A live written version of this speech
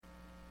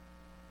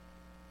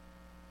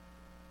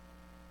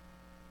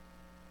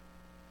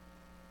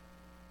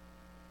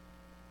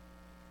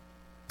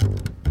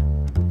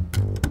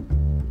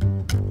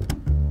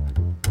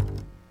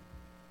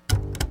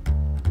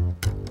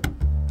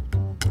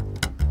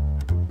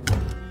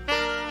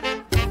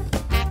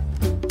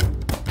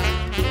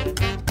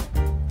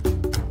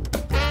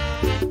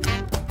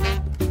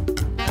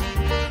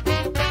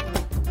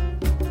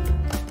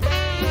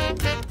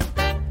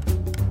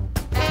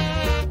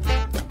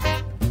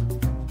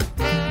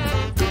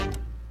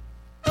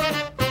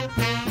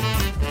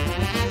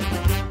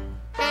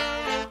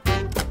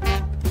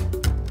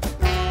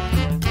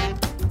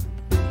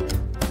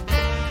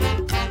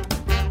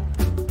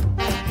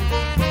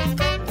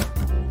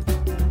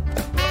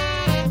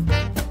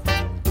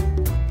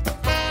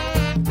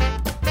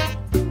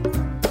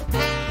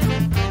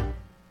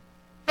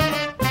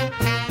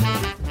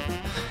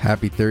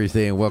Happy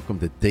Thursday and welcome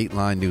to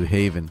Dateline New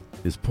Haven.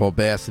 This is Paul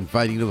Bass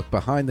inviting you to look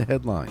behind the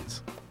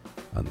headlines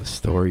on the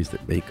stories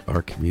that make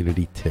our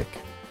community tick.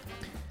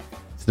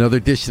 It's another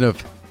edition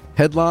of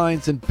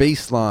Headlines and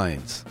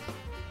Basslines.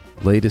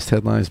 Latest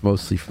headlines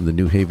mostly from the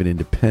New Haven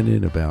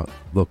Independent about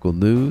local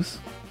news,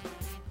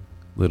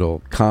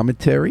 little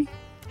commentary,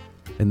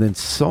 and then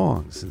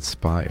songs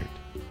inspired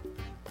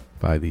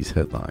by these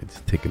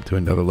headlines. Take them to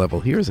another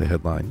level. Here's a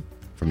headline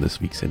from this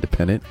week's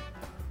Independent.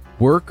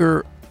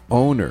 Worker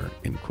owner,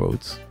 in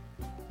quotes,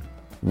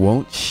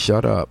 won't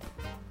shut up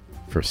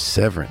for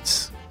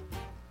severance.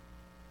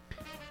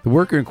 The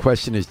worker in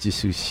question is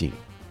Jisoo Shin.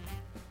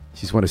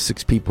 She's one of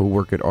 6 people who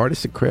work at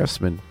Artists and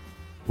Craftsmen,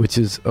 which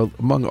is,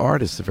 among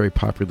artists, a very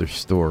popular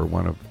store,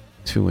 one of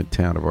 2 in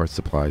town of art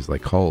supplies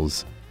like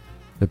Hull's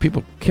that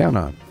people count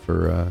on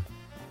for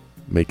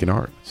making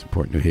art.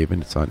 Support New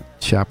Haven. It's on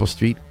Chapel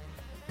Street.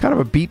 Kind of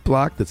a beat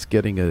block that's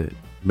getting a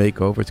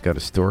makeover. It's got a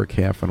historic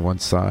half on one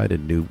side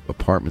and new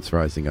apartments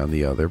rising on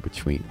the other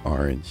between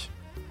Orange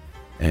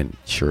and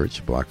Church,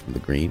 a block from the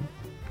Green.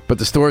 But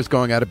the store is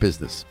going out of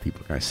business.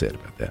 People are kind of sad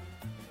about that.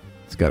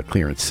 It's got a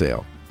clearance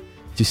sale.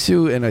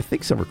 Jisoo and I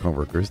think some of her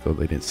coworkers, though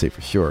they didn't say for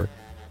sure,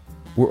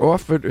 were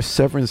offered a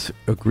severance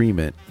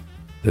agreement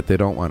that they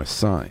don't want to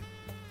sign.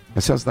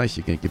 That sounds nice.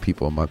 You can give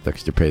people a month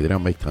extra pay. They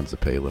don't make tons of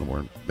pay, a little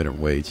more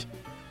minimum wage.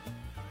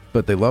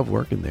 But they love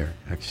working there,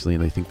 actually,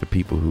 and I think the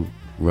people who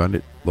run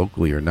it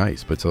locally are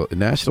nice. But it's a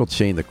national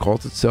chain that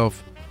calls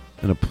itself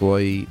an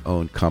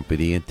employee-owned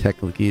company, and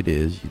technically it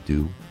is. You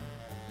do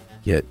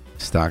get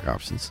stock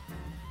options.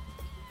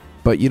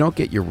 But you don't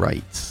get your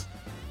rights.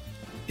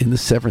 In the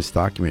severance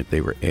document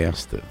they were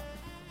asked to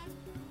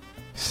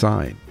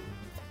sign,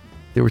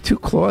 there were 2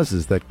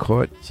 clauses that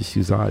caught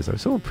Jisoo's eyes. I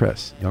was so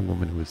impressed. A young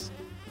woman who was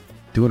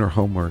doing her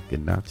homework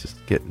and not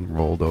just getting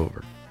rolled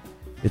over.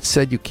 It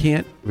said you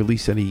can't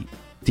release any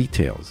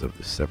details of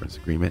the severance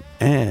agreement,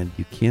 and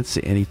you can't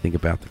say anything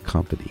about the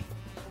company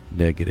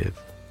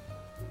negative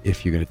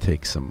if you're going to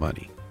take some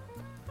money.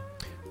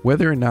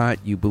 Whether or not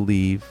you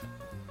believe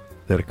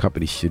that a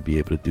company should be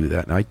able to do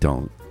that, and I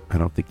don't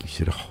think you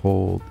should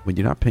hold, when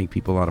you're not paying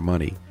people a lot of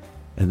money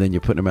and then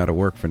you're putting them out of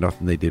work for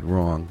nothing they did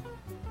wrong,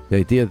 the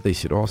idea that they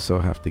should also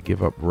have to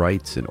give up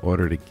rights in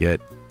order to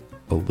get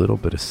a little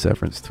bit of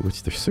severance, to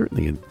which they're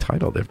certainly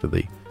entitled after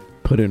they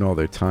put in all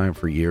their time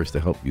for years to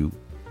help you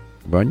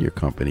run your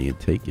company and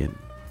take in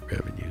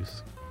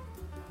revenues.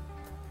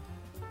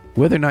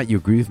 Whether or not you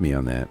agree with me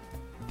on that,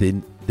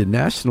 the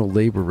National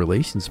Labor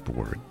Relations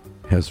Board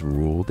has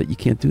ruled that you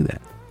can't do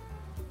that.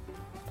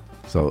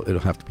 So it'll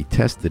have to be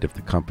tested if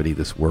the company,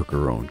 this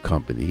worker-owned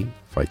company,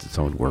 fights its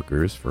own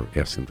workers for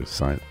asking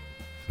them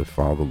to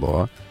follow the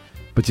law.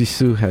 But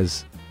Jisoo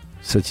has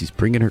said she's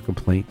bringing her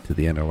complaint to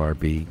the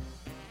NLRB.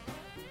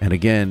 And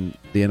again,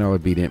 the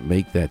NLRB didn't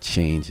make that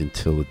change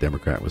until the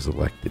Democrat was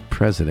elected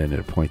president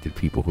and appointed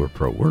people who are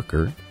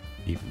pro-worker,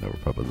 even though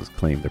Republicans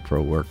claim they're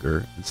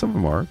pro-worker. And some of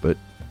them are, but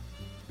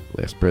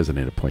the last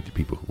president appointed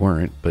people who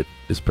weren't, but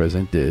this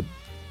president did.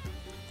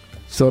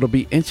 So it'll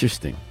be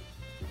interesting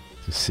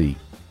to see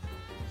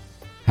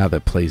how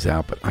that plays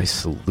out. But I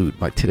salute,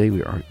 today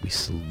we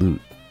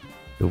salute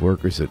the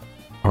workers at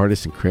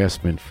Artists and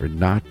Craftsmen for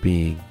not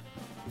being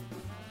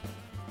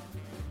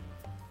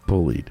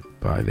bullied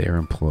by their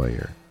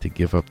employer to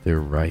give up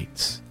their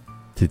rights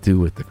to do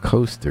what the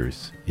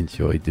coasters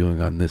enjoy doing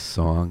on this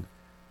song,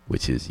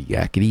 which is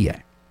yakety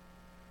yak.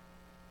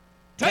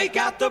 Take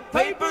out the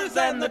papers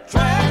and the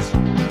trash,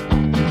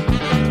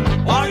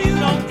 or you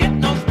don't get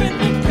no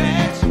spending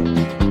cash.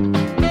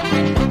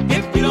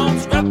 If you don't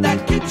scrub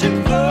that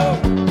kitchen floor,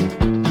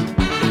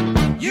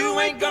 you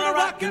ain't gonna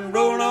rock and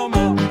roll no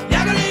more.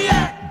 Yakety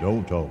yak.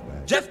 Don't talk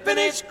back. Just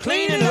finish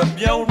cleaning up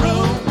your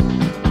room.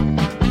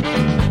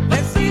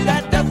 Let's see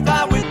that dust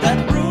fly with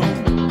that broom.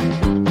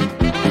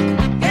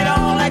 Get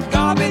all that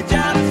garbage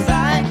out of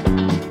sight,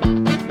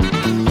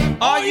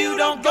 or you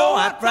don't go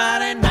out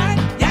Friday night.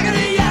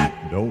 Yakety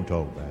yak. Don't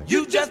talk back.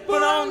 You just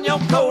put on your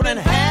coat and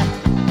hat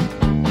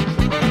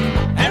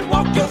and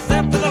walk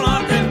yourself to the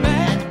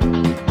laundromat.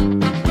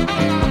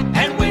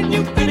 And when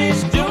you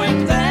finish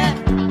doing that,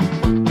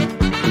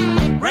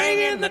 bring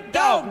in the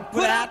dog and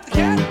put out the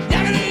cat.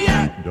 Yakety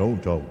yak.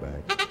 Don't talk back.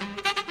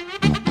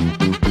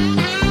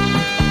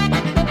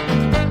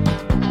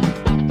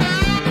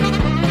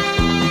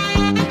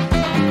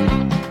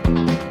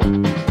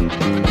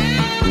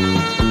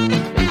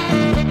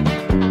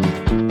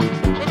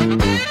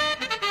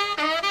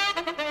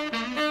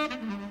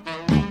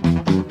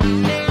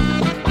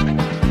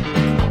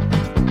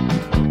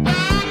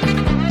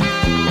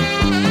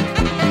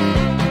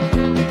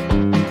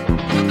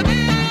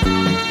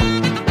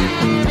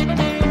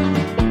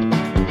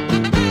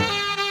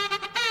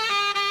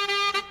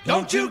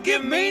 Don't you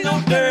give me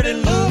no dirty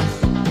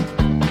looks.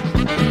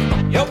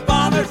 Your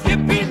father's hip,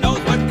 he knows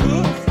what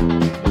cooks.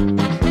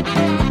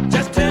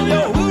 Just tell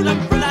your hula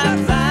from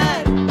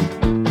outside,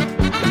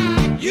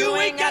 you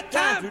ain't got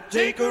time to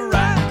take a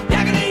ride.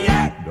 Yakety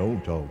yak.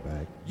 Don't talk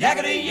back.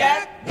 Yakety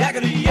yak,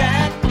 yakety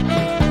yak.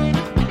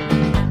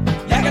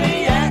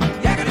 Yakety yak,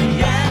 yakety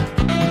yak.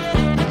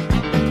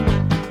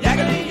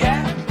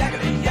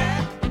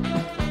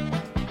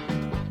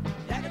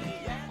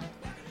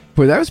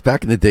 Boy, that was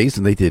back in the days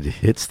when they did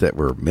hits that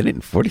were a minute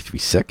and 43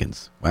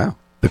 seconds. Wow.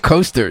 The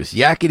Coasters,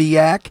 yakety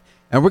yak.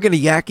 And we're going to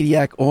yakety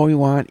yak all we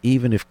want,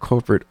 even if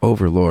corporate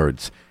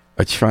overlords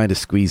are trying to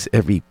squeeze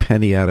every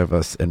penny out of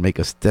us and make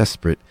us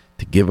desperate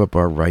to give up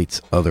our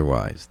rights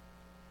otherwise.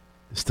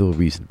 There's still a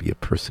reason to be a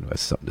person who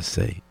has something to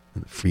say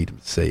and the freedom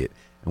to say it.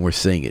 And we're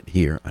saying it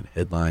here on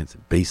Headlines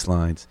and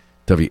Basslines,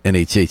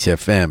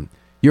 WNHH-FM,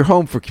 your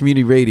home for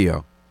community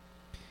radio.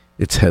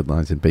 It's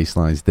Headlines and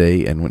Basslines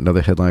Day, and another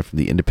headline from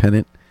The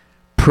Independent.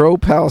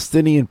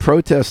 Pro-Palestinian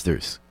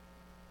protesters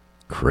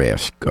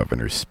crash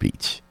governor's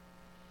speech.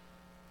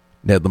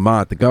 Ned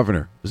Lamont, the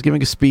governor, was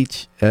giving a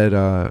speech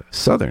at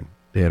Southern.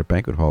 They had a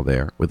banquet hall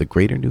there where the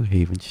Greater New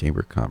Haven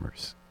Chamber of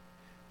Commerce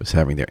was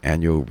having their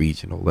annual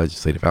regional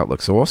legislative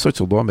outlook. So all sorts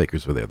of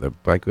lawmakers were there. The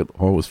banquet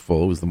hall was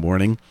full. It was the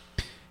morning.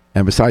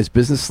 And besides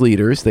business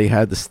leaders, they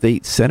had the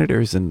state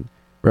senators and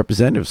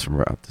representatives from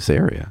around this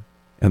area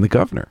and the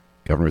governor.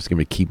 The governor was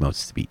giving a keynote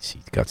speech.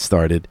 He got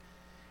started,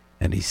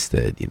 and he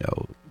said,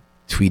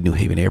 Tweed New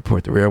Haven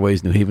Airport, the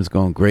railways, New Haven's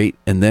going great.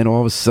 And then all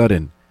of a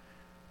sudden,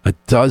 a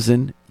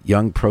dozen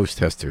young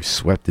protesters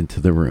swept into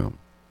the room.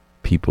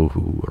 People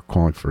who are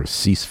calling for a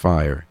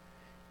ceasefire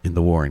in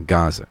the war in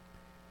Gaza.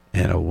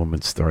 And a woman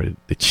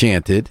they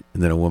chanted,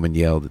 and then a woman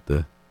yelled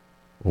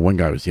one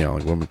guy was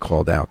yelling. A woman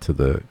called out to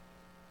the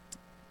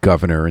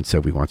governor and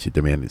said, "We want you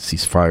to demand a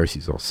ceasefire."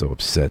 She's also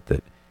upset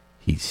that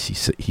he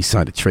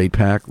signed a trade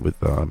pact with,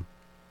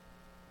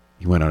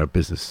 he went on a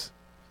business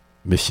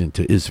mission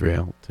to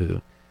Israel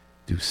to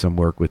do some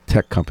work with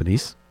tech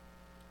companies,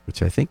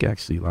 which I think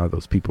actually a lot of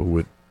those people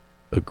would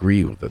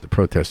agree with what the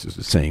protesters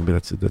were saying,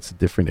 but that's a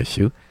different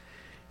issue.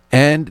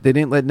 And they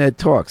didn't let Ned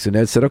talk. So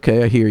Ned said,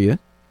 "Okay, I hear you.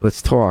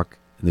 Let's talk."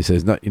 And they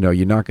said, "No,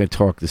 you're not going to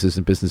talk. This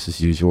isn't business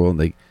as usual." And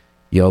they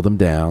yelled him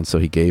down. So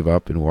he gave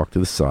up and walked to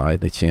the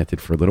side. They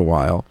chanted for a little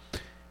while.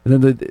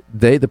 And then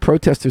the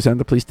protesters and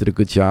the police did a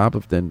good job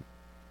of then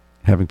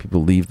having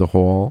people leave the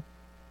hall,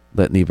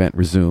 letting the event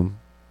resume.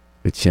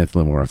 They chanted a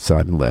little more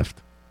outside and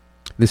left.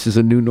 This is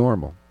a new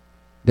normal.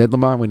 Ned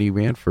Lamont, when he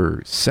ran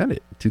for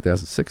Senate in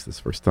 2006, this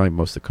first time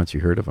most of the country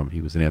heard of him,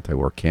 he was an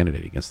anti-war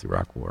candidate against the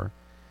Iraq War.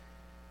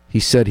 He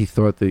said he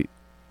thought the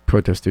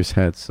protesters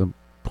had some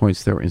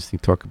points that were interesting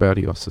to talk about.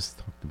 He also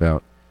talked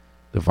about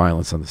the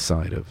violence on the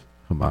side of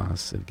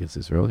Hamas and against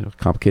Israel.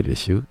 Complicated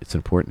issue. It's an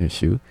important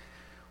issue.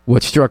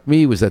 What struck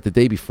me was that the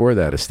day before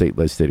that, a state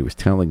legislator was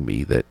telling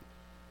me that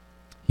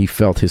he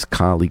felt his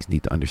colleagues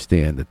need to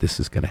understand that this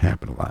is going to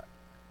happen a lot.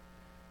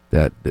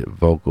 That the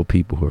vocal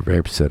people who are very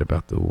upset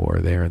about the war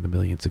there and the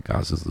millions of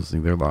Gazans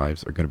losing their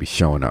lives are going to be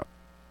showing up.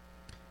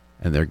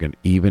 And they're going to,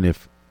 even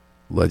if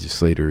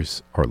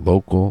legislators are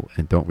local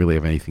and don't really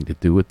have anything to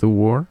do with the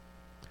war,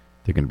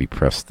 they're going to be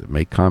pressed to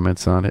make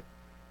comments on it.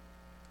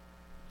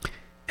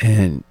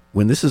 And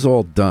when this is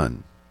all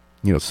done,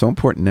 it's so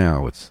important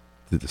now it's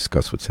to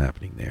discuss what's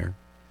happening there.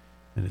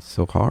 And it's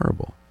so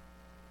horrible.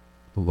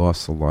 The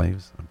loss of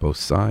lives on both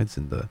sides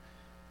and the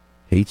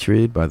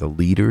hatred by the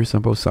leaders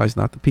on both sides,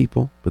 not the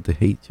people, but the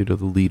hatred of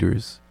the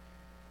leaders.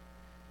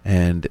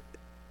 And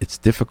it's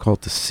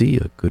difficult to see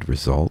a good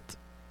result,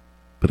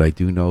 but I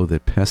do know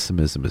that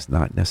pessimism is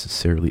not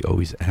necessarily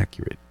always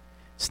accurate.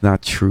 It's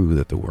not true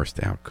that the worst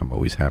outcome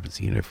always happens,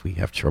 even if we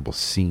have trouble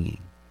seeing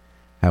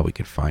how we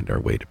can find our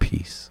way to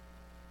peace.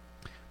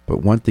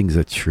 But one thing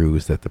that's true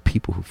is that the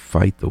people who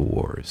fight the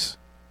wars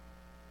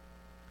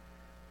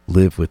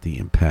live with the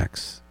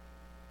impacts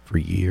for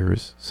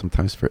years,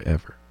 sometimes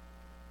forever.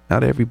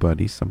 Not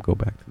everybody, some go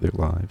back to their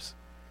lives.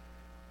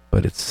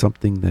 But it's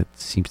something that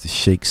seems to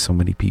shake so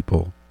many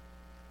people,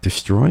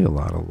 destroy a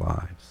lot of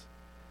lives,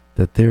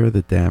 that they're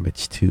the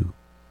damage too.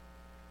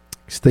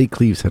 State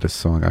Cleaves had a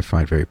song I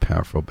find very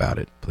powerful about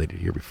it. Played it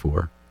here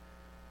before.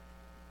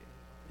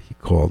 He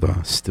called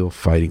Still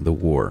Fighting the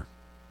War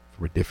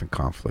for a different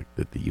conflict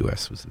that the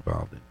U.S. was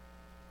involved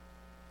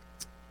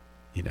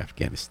in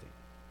Afghanistan.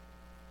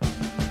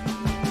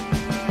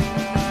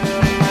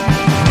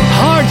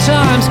 Hard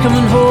times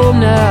coming home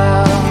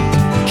now.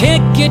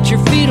 Can't get your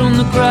feet on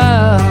the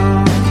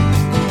ground.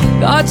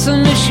 Got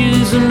some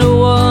issues and no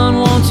one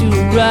wants you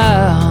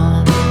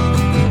around.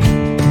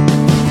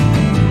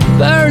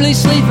 Barely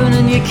sleeping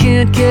and you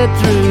can't get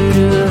through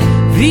to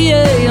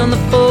VA on the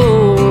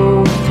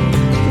phone.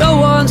 No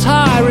one's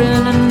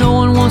hiring and no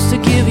one wants to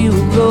give you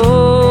a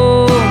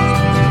loan.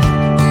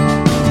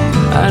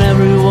 And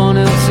everyone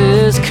else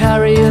is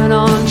carrying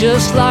on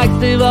just like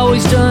they've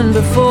always done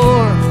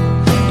before.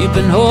 You've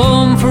been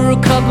home for a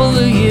couple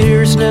of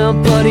years now,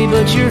 buddy,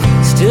 but you're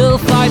still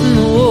fighting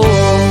the war.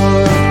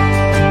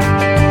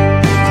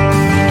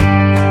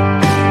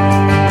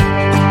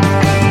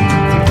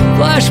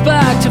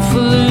 Flashback to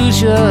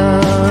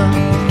Fallujah,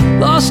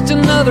 lost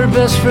another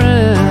best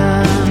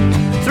friend.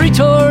 3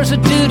 tours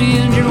of duty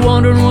and you're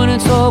wondering when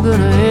it's all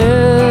gonna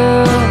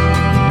end.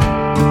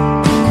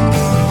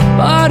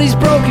 Bodies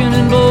broken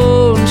and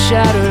bones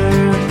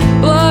shattered,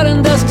 blood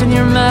and dust in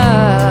your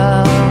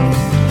mouth.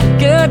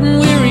 Getting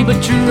weary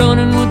but you're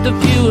running with the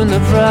few and the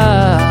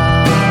proud.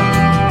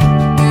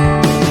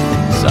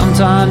 Sometimes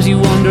Sometimes you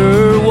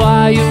wonder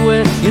why you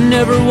went. You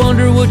never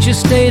wonder what you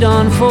stayed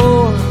on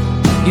for.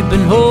 You've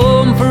been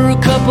home for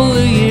a couple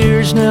of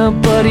years now,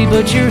 buddy,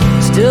 but you're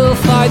still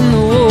fighting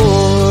the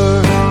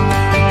war.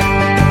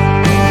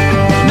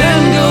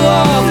 Men go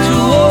off to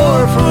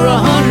war for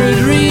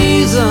 100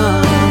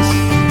 reasons.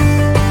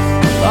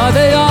 Why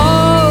they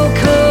all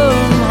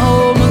come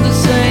home with the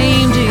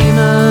same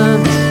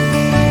demons.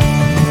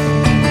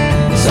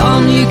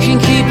 Some you can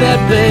keep at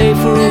bay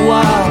for a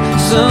while,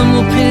 some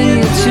will pin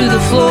you to the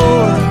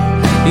floor.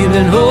 You've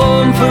been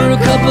home for a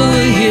couple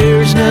of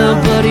years now,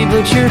 buddy,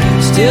 but you're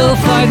still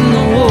fighting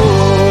the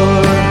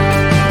war.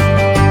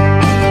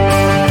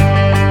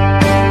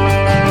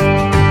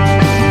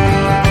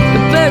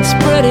 The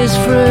bedspread is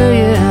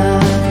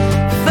fraying,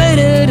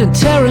 faded and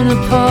tearing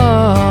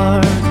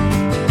apart.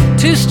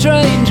 Two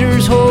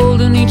strangers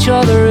holding each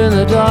other in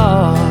the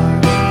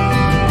dark.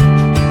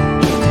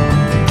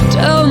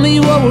 Tell me,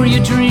 what were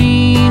you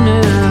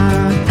dreaming?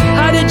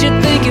 How did you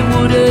think it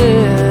would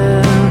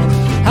end?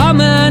 How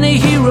many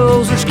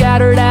heroes are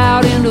scattered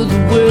out into the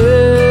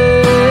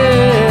wind?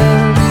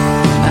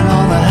 And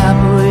all the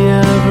happily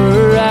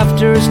ever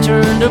afters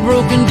turned to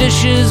broken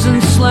dishes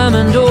and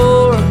slamming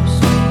doors.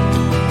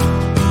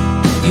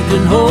 You've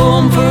been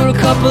home for a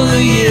couple of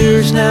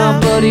years now,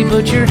 buddy,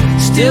 but you're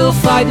still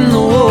fighting the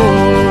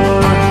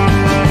war.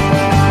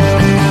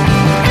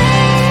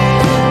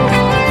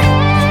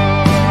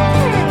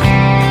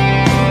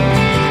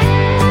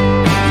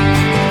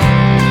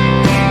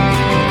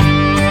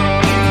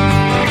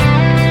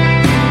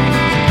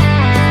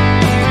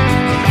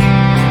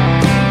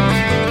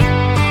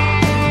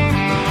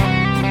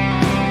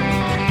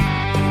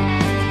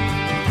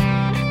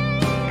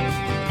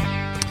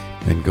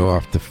 Go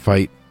off to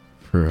fight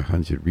for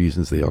 100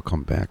 reasons. They all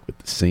come back with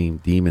the same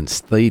demons.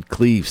 Slade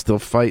Cleave still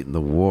fighting the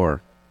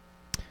war.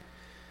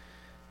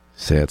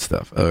 Sad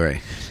stuff. All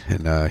right.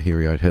 And here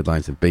we are at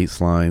headlines and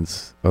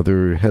Basslines.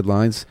 Other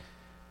headlines.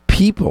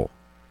 People,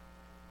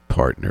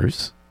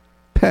 partners,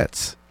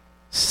 pets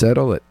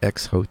settle at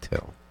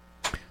ex-hotel.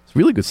 It's a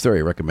really good story.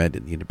 I recommend it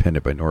in The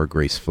Independent by Nora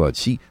Grace Flood.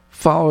 She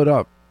followed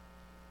up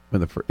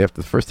when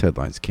after the first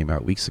headlines came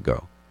out weeks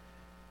ago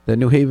that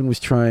New Haven was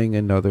trying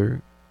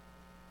another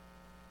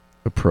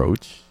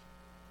approach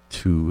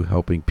to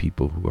helping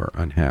people who are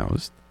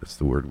unhoused. That's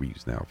the word we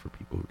use now for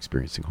people who are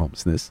experiencing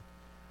homelessness.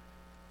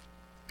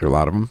 There are a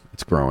lot of them.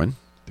 It's growing.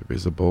 They're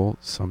visible.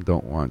 Some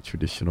don't want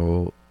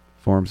traditional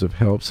forms of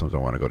help. Some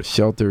don't want to go to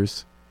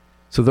shelters.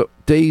 So the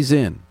Days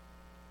Inn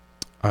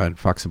on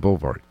Fox and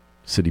Boulevard,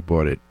 city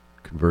bought it,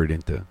 converted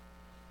into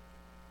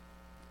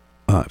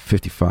a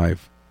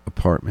 55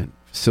 apartment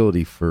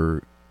facility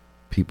for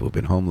people who've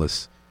been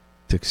homeless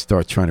to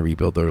start trying to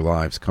rebuild their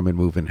lives, come and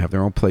move in, have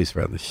their own place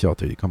rather than the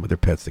shelter. They come with their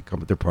pets, they come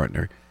with their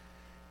partner,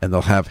 and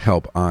they'll have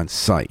help on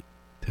site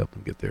to help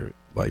them get their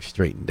life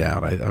straightened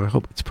out. I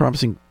hope it's a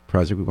promising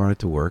project. We want it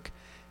to work.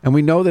 And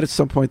we know that at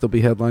some point there'll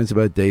be headlines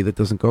about a day that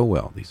doesn't go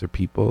well. These are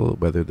people,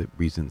 whether the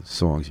reason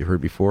songs you heard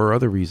before or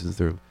other reasons,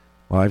 their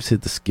lives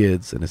hit the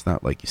skids, and it's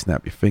not like you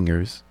snap your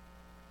fingers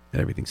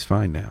and everything's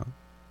fine now.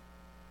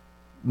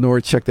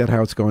 Nora checked out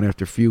how it's going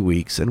after a few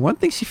weeks. And one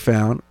thing she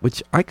found,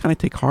 which I kind of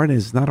take heart in,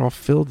 is not all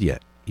filled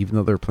yet, even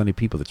though there are plenty of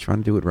people that are trying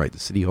to do it right. The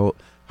City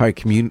High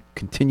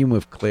Continuum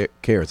of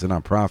Care is a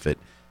nonprofit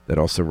that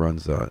also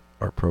runs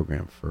our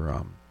program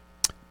for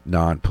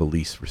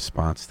non-police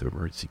response to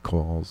emergency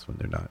calls when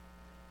they're not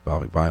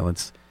involving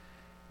violence,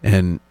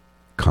 and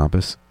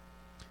Compass.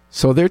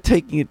 So they're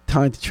taking it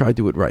time to try to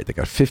do it right. They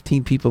got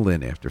 15 people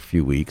in after a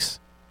few weeks.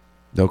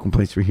 No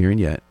complaints we're hearing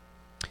yet.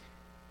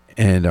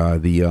 And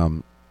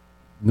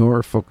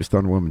Nora focused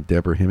on a woman,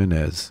 Deborah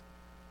Jimenez,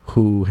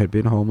 who had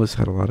been homeless,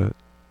 had a lot of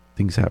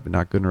things happen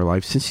not good in her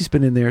life. Since she's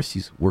been in there,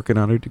 she's working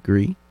on her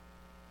degree.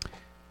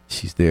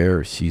 She's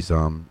there. She's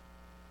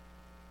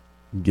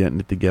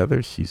getting it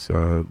together. She's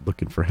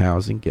looking for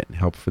housing, getting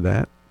help for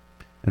that,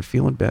 and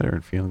feeling better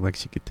and feeling like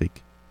she could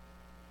take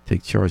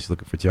charge. She's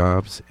looking for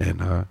jobs.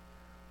 And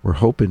we're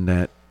hoping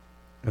that,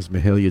 as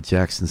Mahalia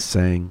Jackson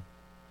sang,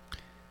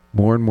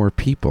 more and more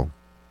people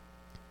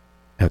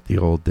at the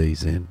old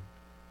Days Inn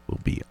will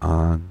be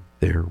on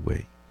their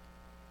way.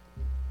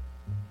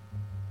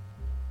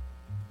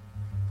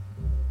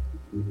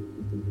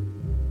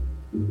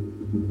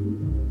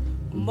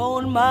 I'm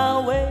on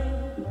my way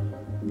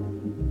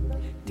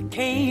to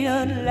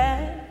Canaan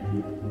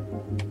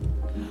land.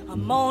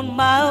 I'm on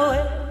my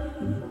way,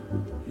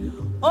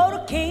 oh,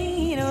 to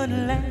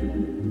Canaan land.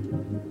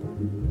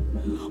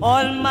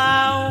 On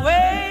my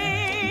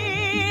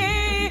way,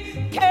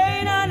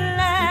 Canaan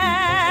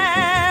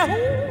land.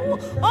 Ooh,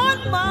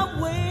 on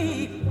my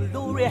way,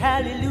 glory,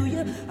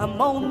 hallelujah.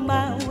 I'm on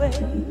my way.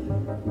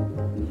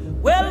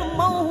 Well, I'm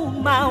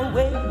on my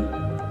way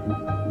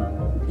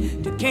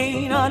to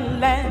Canaan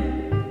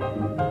land.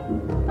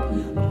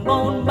 I'm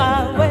on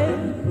my way,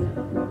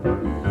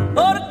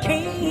 oh, to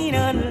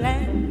Canaan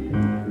land.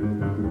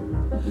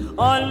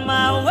 On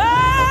my way,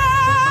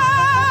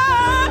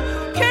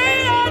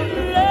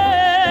 Canaan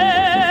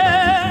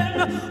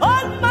land.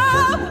 On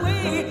my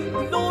way,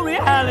 glory,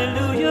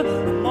 hallelujah.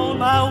 I'm on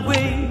my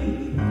way.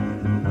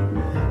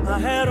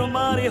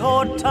 mighty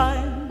hard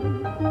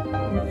time,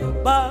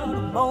 but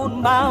I'm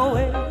on my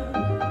way.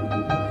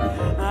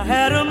 I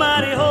had a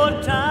mighty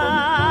hard time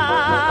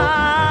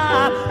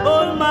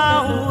on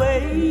my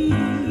way.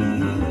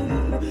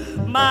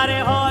 Mighty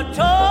hard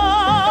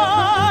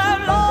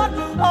time, Lord,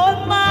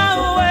 on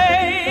my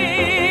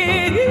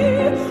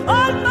way.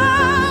 On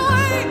my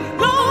way,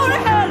 glory,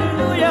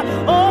 hallelujah,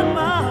 on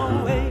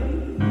my way.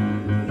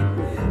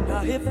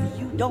 Now if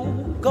you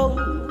don't go,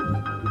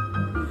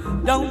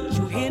 don't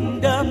you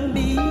hinder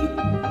me.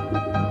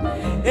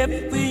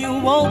 If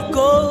you won't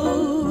go,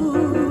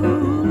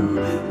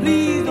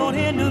 please don't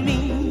hinder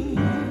me.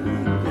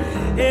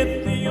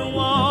 If you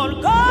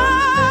won't go,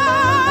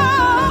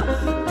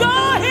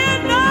 don't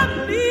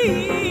hinder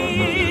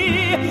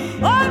me.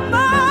 On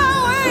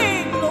my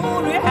way,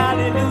 glory,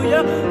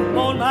 hallelujah,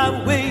 on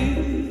my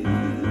way.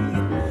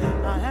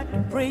 I had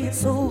to pray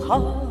so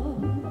hard,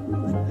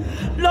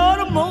 Lord,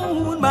 I'm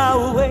on my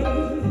way.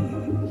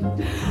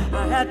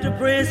 I had to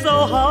pray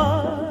so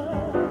hard,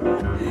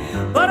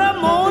 but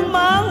I'm on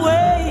my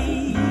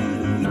way.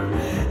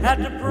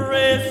 Had to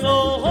pray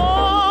so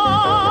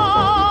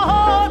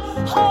hard,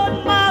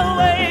 on my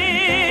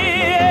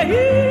way,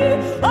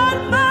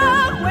 on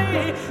my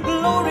way.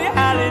 Glory,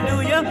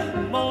 hallelujah,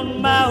 I'm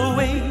on my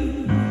way.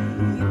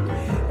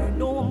 You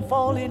know I'm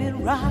falling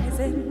and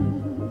rising,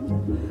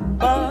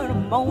 but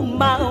I'm on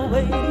my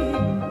way.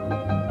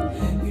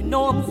 You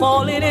know I'm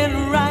falling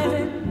and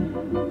rising.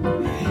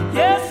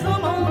 Yes,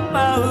 I'm on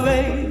my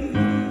way.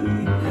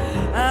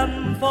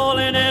 I'm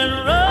falling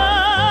and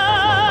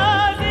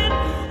rising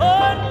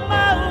on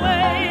my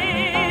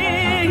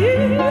way.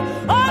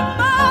 On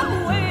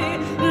my way.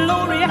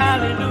 Glory,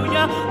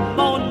 hallelujah. I'm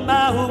on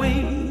my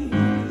way.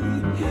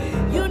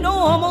 You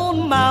know I'm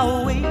on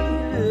my way,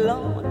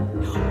 Lord.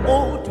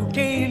 Oh, to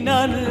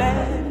Canaan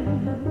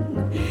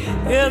land.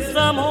 Yes,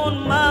 I'm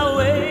on my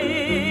way.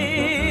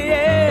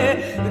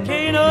 To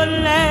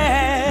Canaan land.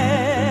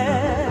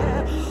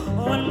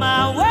 On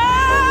my way,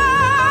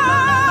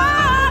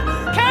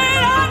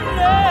 Canaan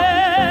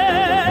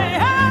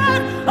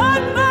land.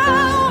 On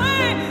my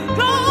way,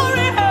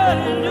 glory,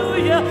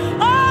 hallelujah.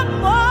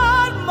 I'm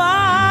on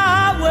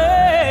my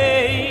way.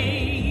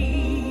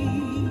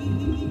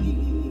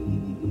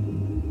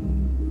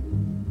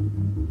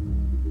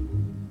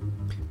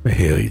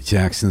 Mahalia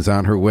Jackson's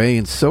on her way,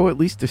 and so at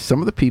least there's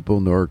some of the people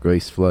Nora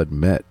Grace Flood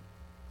met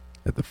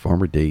at the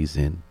Farmer Days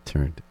Inn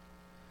turned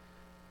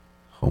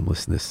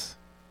homelessness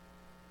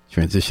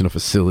transitional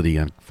facility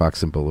on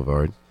Fox and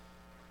Boulevard.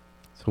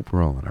 Let's hope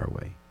we're all on our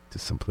way to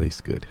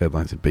someplace good.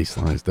 Headlines and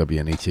Basslines,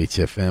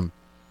 WNHH-FM.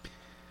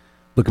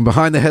 Looking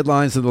behind the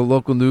headlines of the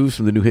local news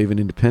from the New Haven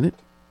Independent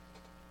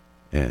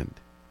and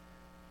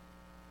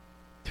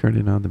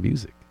turning on the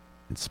music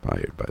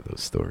inspired by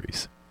those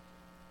stories.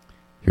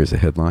 Here's a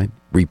headline.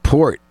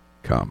 Report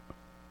come.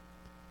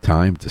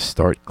 Time to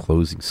start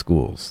closing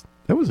schools.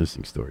 That was an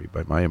interesting story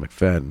by Maya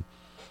McFadden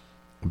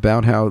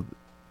about how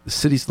the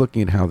city's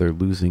looking at how they're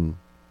losing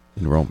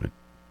enrollment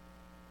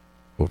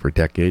over a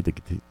decade. They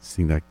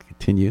seeing that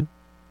continue.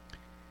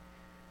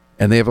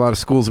 And they have a lot of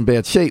schools in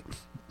bad shape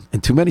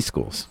and too many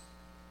schools.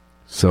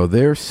 So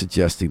they're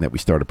suggesting that we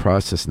start a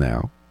process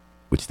now,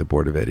 which the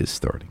Board of Ed is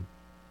starting,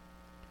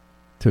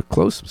 to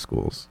close some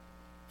schools,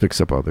 fix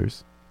up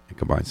others, and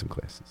combine some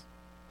classes.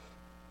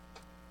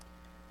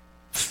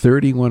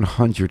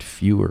 3,100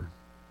 fewer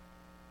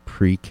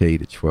pre-K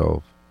to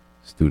 12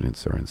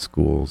 students are in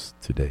schools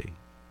today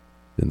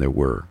than there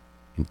were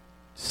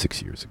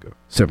 7 years ago.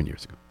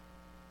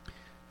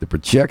 The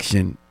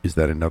projection is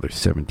that another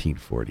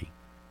 1,740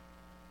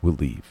 will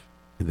leave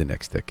in the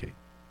next decade.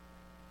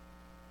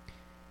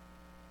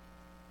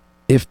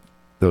 If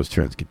those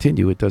trends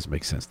continue, it does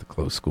make sense to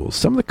close schools.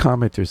 Some of the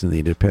commenters in the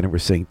Independent were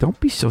saying, don't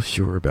be so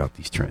sure about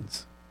these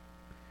trends.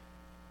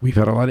 We've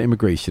had a lot of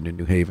immigration in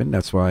New Haven.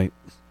 That's why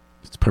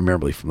it's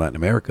primarily from Latin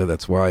America.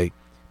 That's why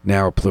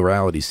now a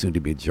plurality, soon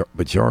to be a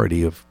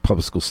majority of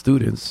public school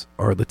students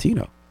are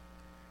Latino.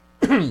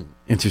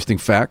 Interesting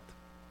fact.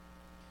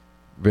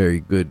 Very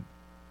good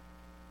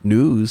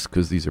news,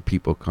 because these are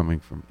people coming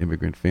from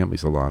immigrant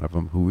families, a lot of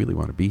them, who really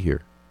want to be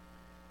here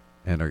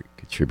and are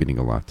contributing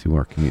a lot to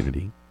our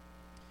community.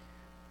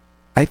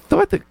 I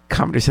thought the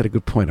commenters had a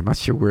good point. I'm not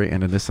sure where I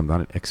end on this. I'm not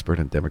an expert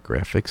on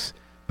demographics,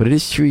 but it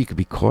is true you could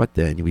be caught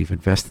there, and we've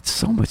invested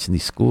so much in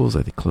these schools.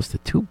 I think close to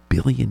 $2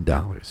 billion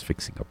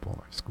fixing up all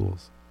our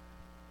schools.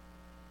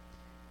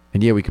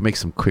 And yeah, we can make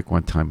some quick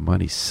one-time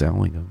money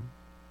selling them,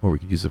 or we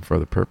could use them for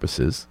other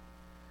purposes.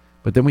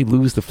 But then we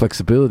lose the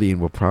flexibility, and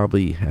we'll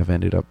probably have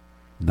ended up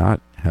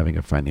not having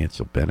a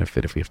financial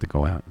benefit if we have to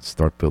go out and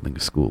start building a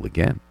school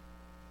again.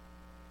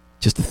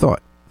 Just a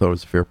thought. Thought it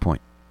was a fair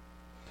point.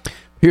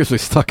 Here's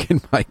what's stuck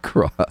in my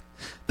craw.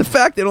 The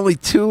fact that only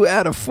 2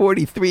 out of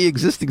 43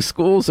 existing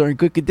schools are in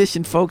good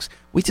condition, folks.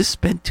 We just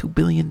spent $2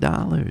 billion.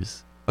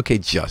 Okay,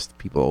 just.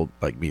 People old,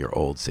 like me are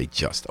old, say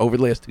just. Over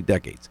the last 2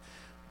 decades.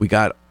 We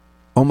got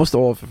almost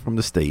all of it from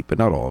the state, but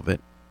not all of it.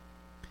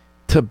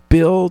 To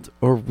build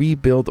or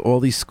rebuild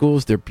all these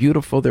schools. They're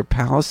beautiful. They're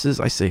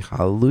palaces. I say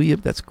hallelujah.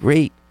 That's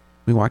great.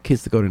 We want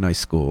kids to go to nice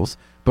schools.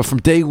 But from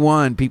day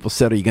one, people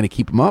said, are you going to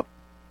keep them up?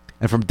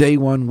 And from day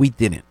one, we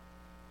didn't.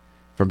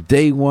 From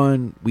day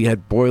one, we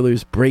had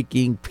boilers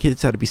breaking.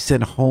 Kids had to be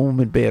sent home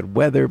in bad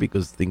weather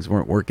because things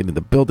weren't working in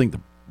the building. The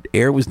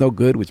air was no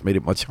good, which made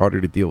it much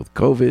harder to deal with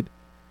COVID.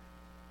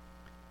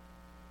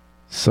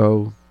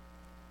 So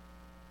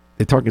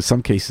they're talking in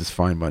some cases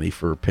fine money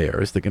for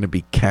repairs. They're going to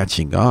be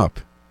catching up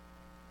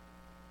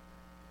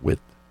with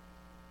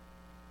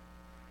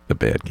the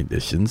bad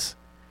conditions.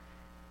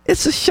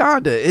 It's a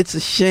shonda. It's a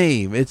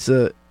shame. It's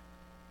a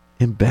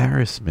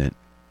embarrassment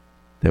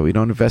that we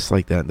don't invest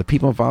like that. And the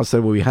people involved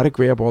said, well, we had to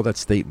grab all that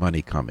state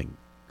money coming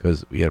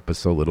because we had to put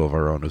so little of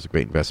our own. It was a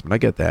great investment. I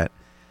get that.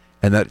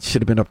 And that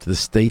should have been up to the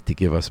state to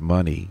give us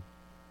money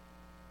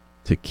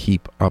to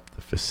keep up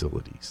the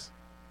facilities.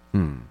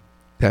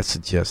 That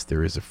suggests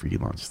there is a free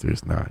lunch.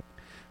 There's not.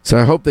 So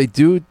I hope they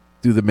do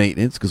the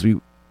maintenance because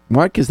we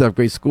want kids to have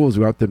great schools.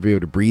 We want them to be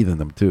able to breathe in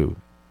them too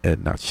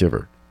and not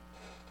shiver.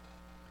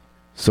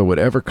 So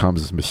whatever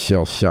comes, as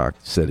Michelle Shock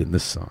said in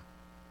this song,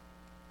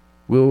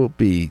 will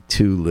be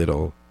too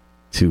little,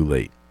 too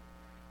late.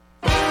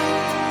 Too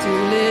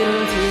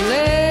little, too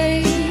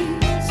late.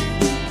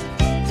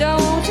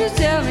 Don't you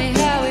tell me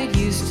how it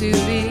used to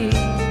be.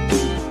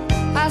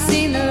 I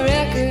seen the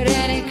record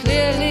and it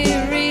clearly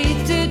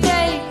reads to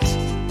date.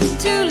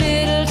 Too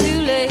little,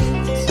 too late.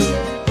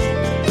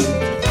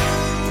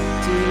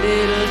 Too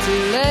little,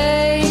 too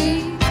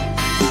late.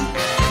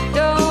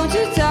 Don't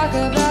you talk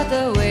about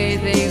the way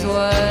things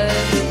was.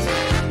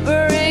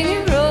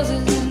 Bringing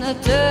roses in the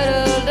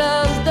turtle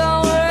doves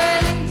don't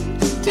rain.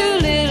 Too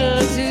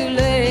little, too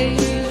late.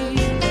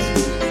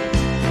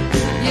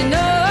 You know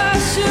I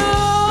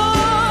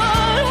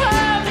should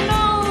have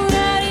known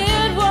that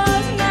it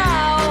was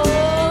now.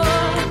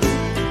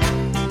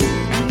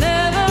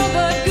 Never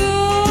but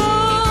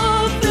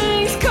good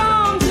things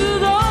come to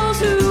those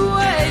who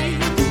wait.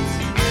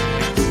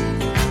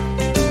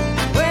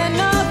 When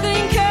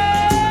nothing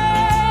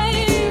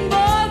came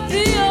but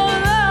the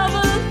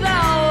lover's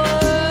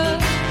hour,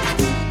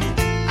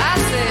 I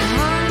said,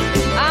 hon,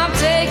 I'm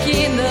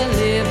taking the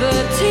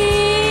liberty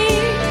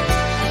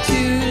to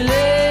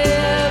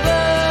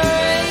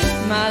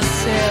liberate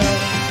myself.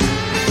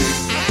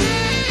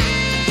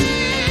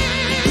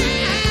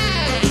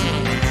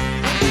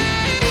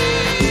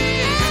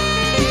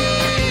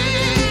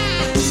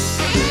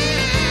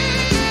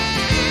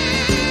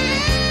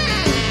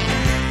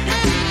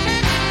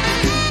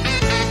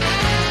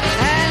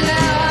 And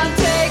now I'm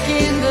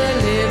taking the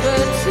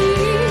liberty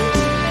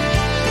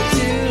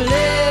to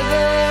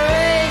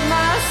liberate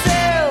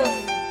myself.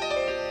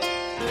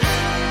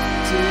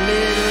 Too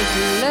little,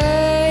 too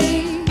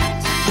late.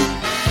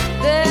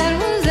 Then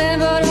was then,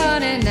 but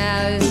honey,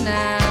 now is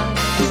now.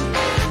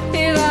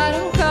 If I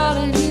don't call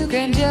and you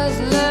can just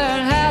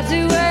learn how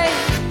to wait.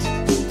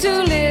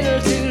 Too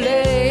little, too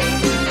late.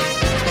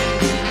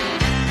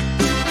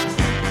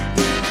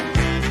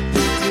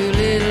 Too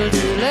little,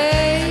 too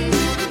late.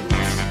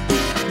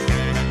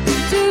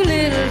 Too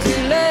little,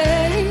 too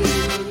late.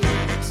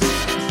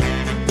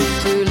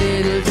 Too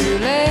little, too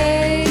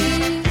late.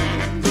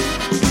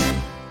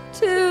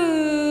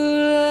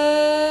 Too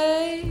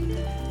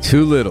late.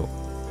 Too little,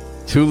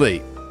 too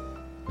late.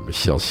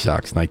 Michelle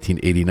Shock's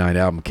 1989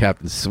 album,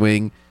 Captain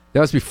Swing.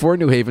 That was before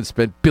New Haven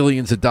spent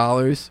billions of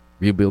dollars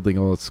rebuilding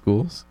all its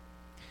schools.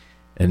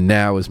 And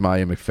now, as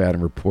Maya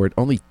McFadden report,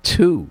 only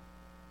 2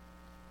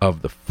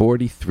 of the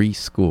 43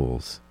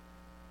 schools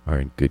are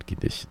in good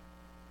condition.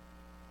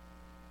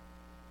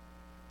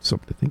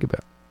 Something to think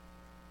about.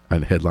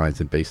 On Headlines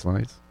and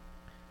Basslines,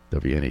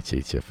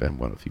 WNHH-FM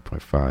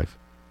 103.5,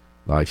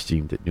 live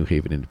streamed at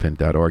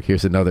newhavenindependent.org.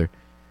 Here's another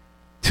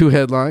 2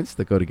 headlines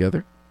that go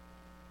together.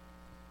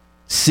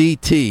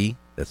 CT,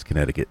 that's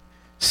Connecticut,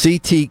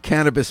 CT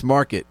cannabis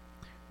market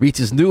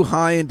reaches new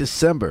high in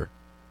December,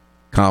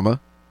 comma,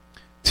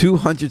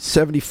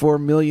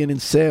 $274 million in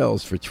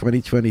sales for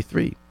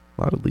 2023.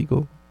 A lot of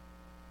legal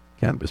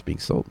cannabis being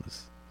sold in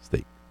this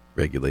state.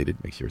 Regulated,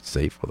 make sure it's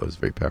safe, although it's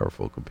very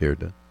powerful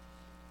compared to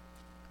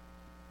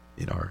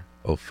in our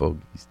old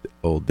fogies,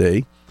 old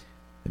day.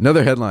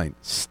 Another headline,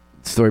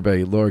 story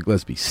by Laura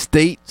Gillespie.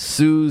 State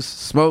sues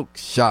smoke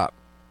shop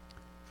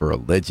for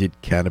alleged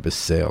cannabis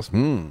sales.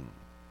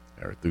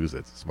 Arethusa,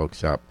 it's a smoke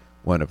shop,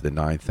 one of the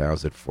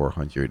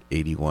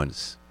 9,481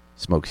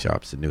 smoke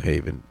shops in New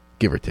Haven,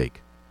 give or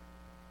take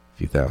a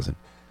few thousand.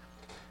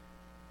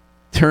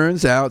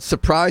 Turns out,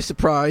 surprise,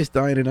 surprise,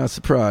 dying to not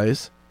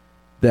surprise,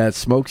 that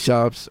smoke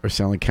shops are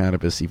selling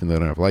cannabis even though they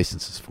don't have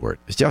licenses for it.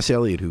 As Josh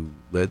Elliott, who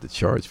led the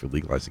charge for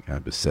legalizing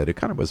cannabis, said, it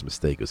kind of was a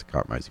mistake. It was a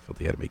compromise he felt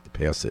he had to make to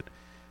pass it.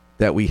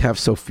 That we have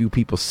so few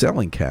people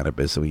selling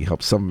cannabis and we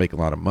help some make a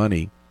lot of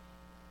money.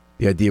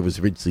 The idea was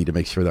originally to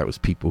make sure that was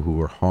people who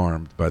were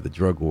harmed by the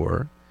drug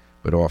war,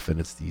 but often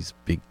it's these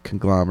big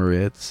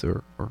conglomerates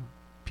or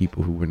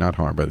people who were not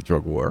harmed by the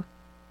drug war.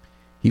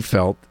 He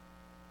felt,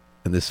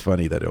 and this is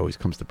funny that it always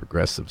comes to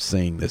progressives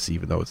saying this,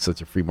 even though it's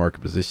such a free market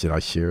position, I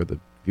share the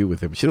view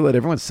with him. We should have let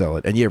everyone sell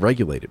it, and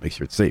regulate it, make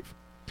sure it's safe.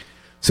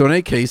 So in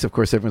any case, of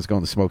course, everyone's going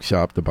to the smoke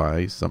shop to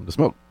buy something to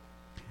smoke.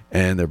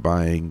 and they're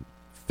buying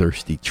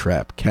Thirsty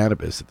Trap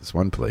cannabis at this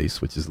one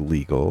place, which is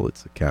legal.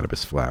 It's a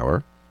cannabis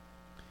flower.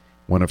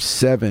 One of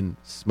 7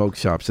 smoke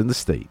shops in the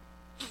state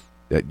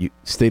that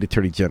State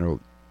Attorney General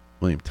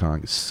William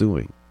Tong is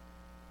suing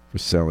for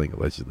selling,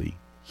 allegedly,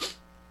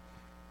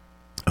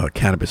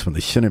 cannabis when they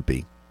shouldn't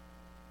be.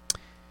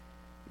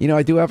 You know,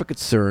 I do have a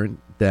concern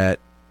that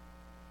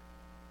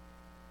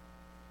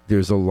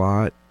there's a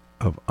lot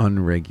of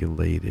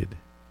unregulated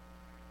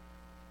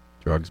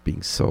drugs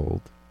being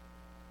sold.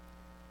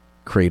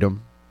 Kratom.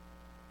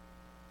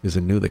 There's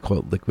a new, they call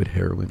it liquid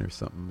heroin or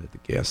something at the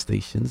gas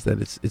stations,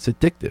 that it's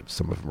addictive.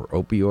 Some of them are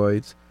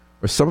opioids,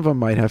 or some of them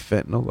might have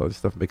fentanyl, other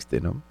stuff mixed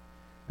in them.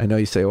 I know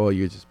you say, oh,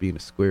 you're just being a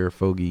square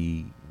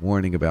fogey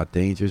warning about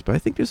dangers, but I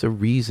think there's a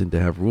reason to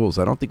have rules.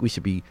 I don't think we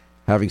should be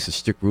having such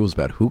strict rules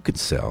about who can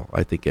sell.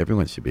 I think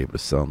everyone should be able to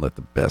sell and let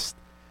the best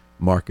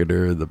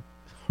marketer, the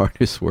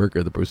hardest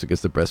worker, the person who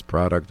gets the best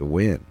product to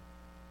win.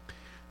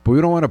 But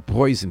we don't want to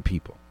poison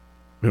people.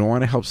 We don't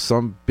want to help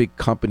some big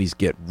companies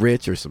get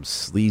rich or some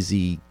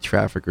sleazy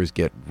traffickers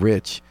get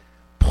rich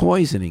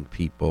poisoning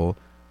people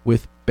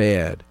with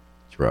bad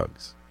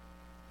drugs.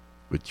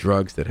 With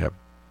drugs that have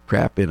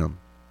crap in them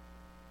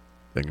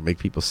that can make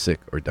people sick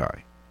or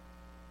die.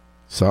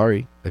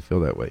 Sorry, I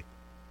feel that way.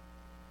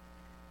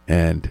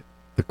 And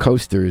the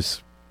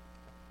coasters...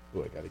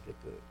 Oh, I got to get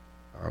the...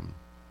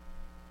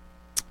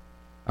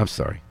 I'm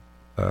sorry.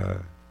 I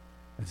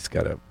just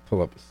got to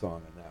pull up a song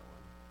on that one.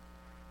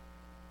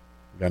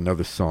 Got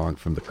another song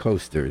from the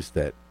Coasters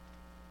that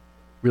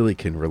really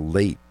can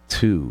relate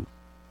to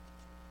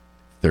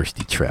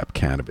Thirsty Trap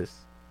cannabis,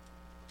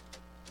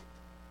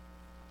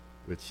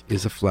 which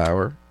is a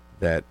flower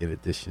that, in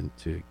addition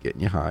to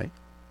getting you high,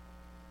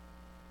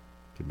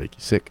 can make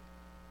you sick.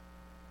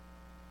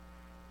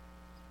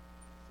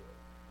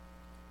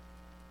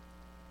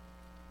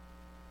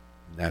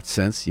 In that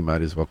sense, you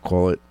might as well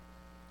call it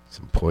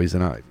some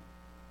poison ivy.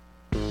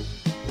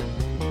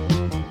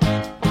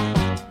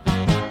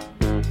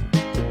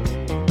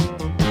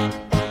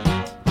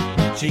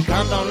 She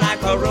comes on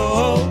like a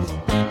rose,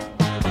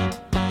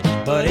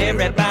 but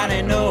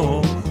everybody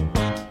knows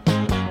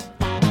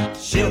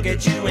she'll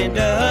get you in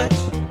Dutch.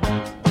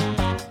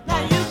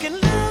 Now you can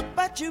look,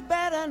 but you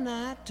better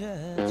not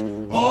touch.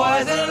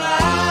 Poison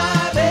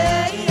ivy,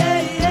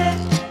 yeah, yeah.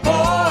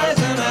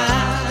 Poison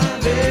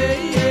ivy,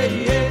 yeah,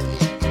 yeah.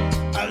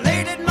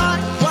 Late at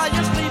night while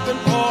you're sleeping,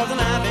 poison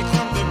ivy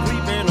comes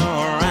creeping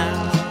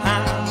around.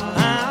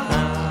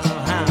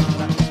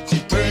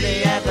 She's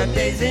pretty as a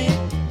daisy,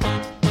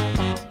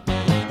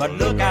 but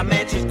look, I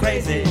mean, she's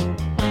crazy.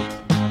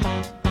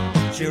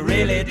 She'll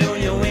really do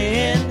you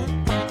in.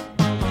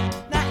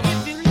 Now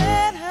if you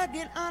let her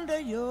get under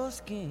your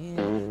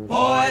skin.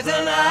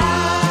 Poison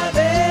ivy,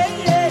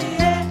 yeah,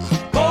 yeah.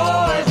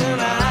 Poison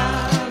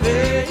ivy,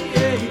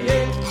 yeah,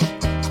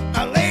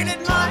 yeah. Late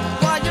at night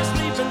while you're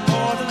sleeping,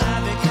 poison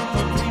ivy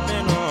comes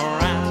creeping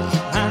around.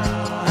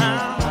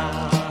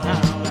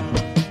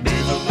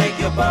 Bees will make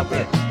you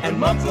bumpy, and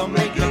mumps will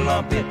make you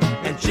lumpy,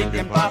 and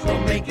chicken pox will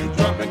make you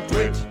drunk and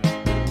twitch.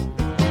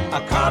 A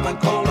common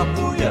cold will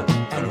fool ya,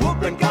 and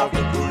whooping cough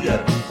will cool ya.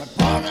 But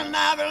poison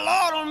ivy,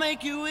 Lord, will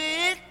make you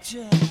itch.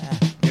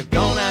 You're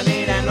gonna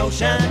need an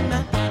ocean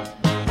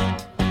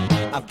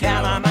of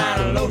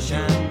calamine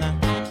lotion.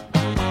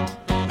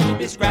 You'll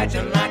be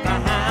scratching like a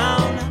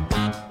hound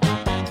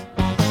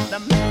the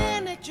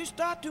minute you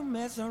start to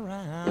mess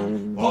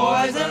around.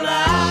 Poison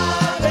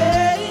ivy,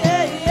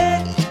 yeah,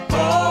 yeah.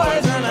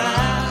 Poison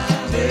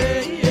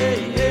ivy, yeah,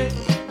 yeah.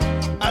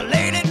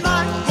 Late at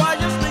night while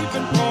you're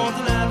sleeping,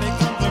 poison ivy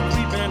comes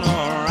creeping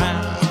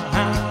around.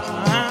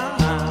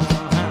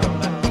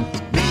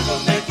 Bees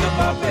will make you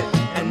bumpy,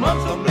 and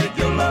mumps will make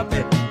you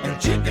lumpy, and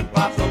chicken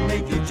pox will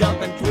make you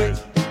jump and twitch.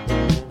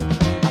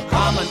 A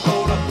common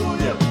cold will fool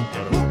you,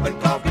 and whooping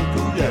cough can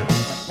cool you.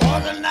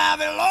 Poison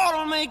ivy, Lord,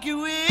 will make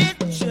you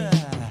itch.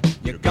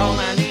 You're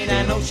gonna need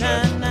an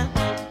ocean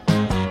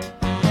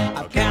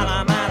of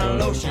calamine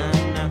lotion.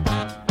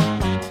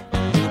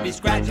 You'll be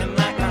scratching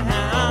like a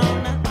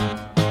hound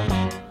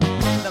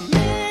the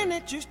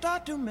minute you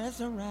start to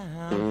mess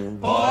around.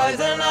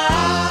 Poison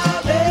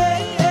ivy,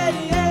 yeah,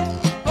 yeah.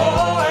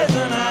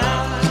 Poison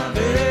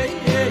ivy,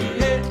 yeah,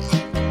 yeah.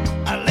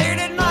 Late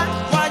at night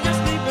while you're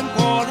sleeping,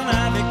 poison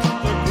ivy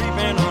comes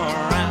creeping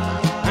around.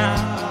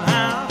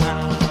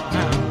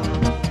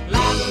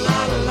 La la la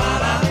la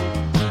la.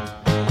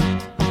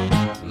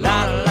 La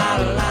la la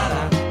la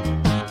la.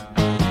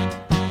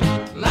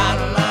 La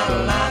la la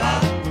la la.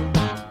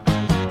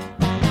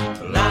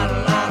 La la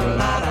la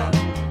la la.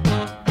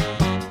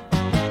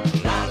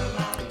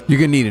 You're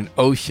going to need an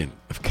ocean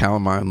of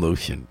calamine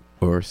lotion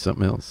or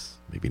something else,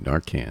 maybe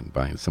Narcan,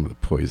 buying some of the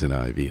poison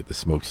ivy at the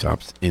smoke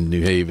shops in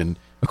New Haven,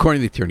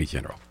 according to the Attorney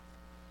General.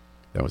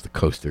 That was the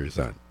Coasters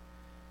on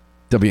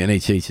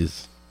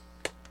WNHH's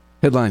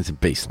Headlines and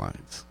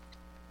Basslines.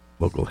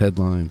 Local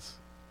headlines,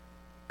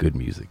 good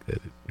music,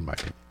 that in my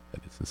opinion,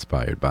 that it's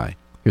inspired by.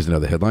 Here's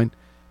another headline.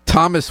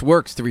 Thomas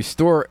works to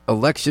restore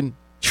election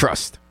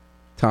trust.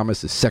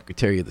 Thomas is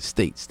Secretary of the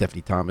State.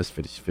 Stephanie Thomas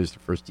finished her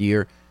first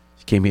year.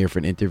 She came here for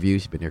an interview.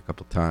 She's been here a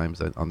couple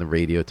times on the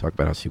radio, talk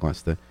about how she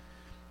wants to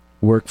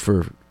work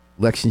for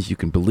elections you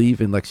can believe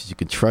in, elections you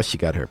can trust. She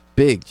got her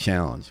big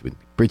challenge with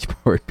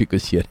Bridgeport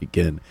because yet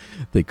again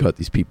they caught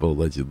these people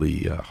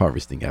allegedly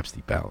harvesting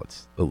absentee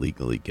ballots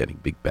illegally, getting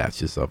big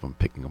batches of them,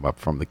 picking them up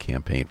from the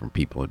campaign from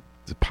people and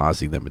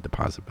depositing them in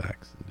deposit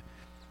bags. And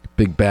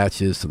big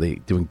batches, so they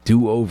doing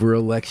do-over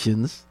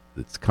elections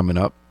that's coming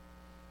up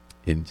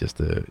in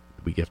just a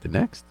week after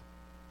next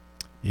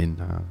in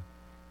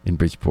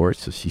Bridgeport.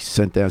 So she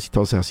tells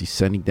us how she's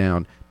sending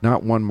down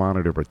not one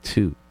monitor but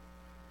two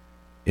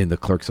in the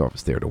clerk's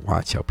office there to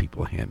watch how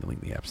people are handling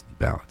the absentee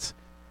ballots.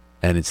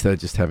 And instead of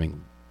just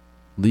having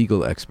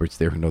legal experts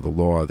there who know the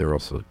law, there are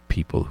also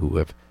people who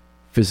have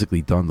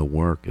physically done the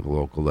work at the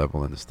local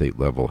level and the state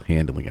level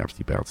handling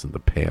absentee ballots in the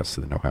past,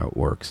 so they know how it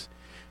works.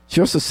 She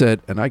also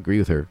said, and I agree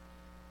with her,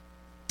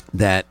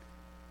 that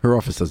her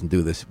office doesn't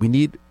do this. We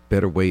need a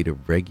better way to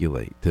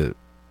regulate, to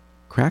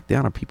crack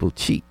down on people who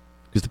cheat.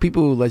 Because the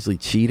people who allegedly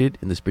cheated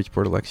in this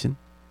Bridgeport election,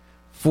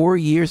 4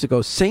 years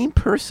ago, same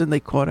person they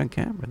caught on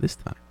camera this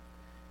time,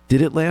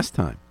 did it last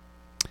time.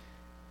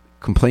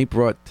 Complaint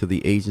brought to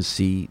the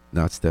agency,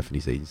 not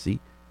Stephanie's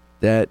agency,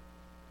 that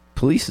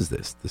polices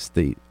this, the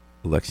State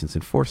Elections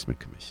Enforcement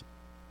Commission.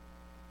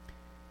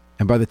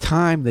 And by the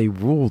time they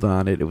ruled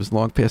on it, it was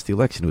long past the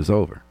election. It was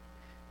over.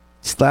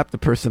 Slapped the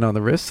person on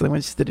the wrist, so they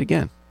went and did it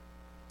again.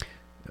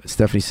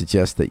 Stephanie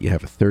suggests that you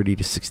have a 30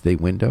 to 60 day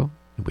window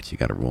in which you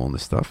got to rule on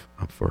this stuff.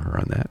 I'm for her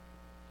on that.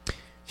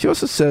 She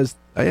also says,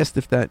 I asked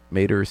if that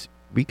made her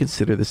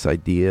reconsider this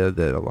idea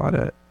that a lot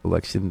of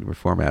election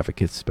reform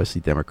advocates,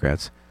 especially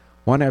Democrats,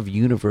 want to have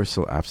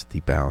universal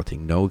absentee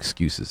balloting, no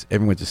excuses.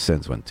 Everyone just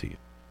sends one to you.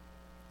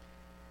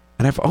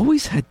 And I've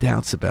always had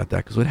doubts about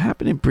that because what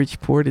happened in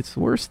Bridgeport, it's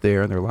worse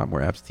there, and there are a lot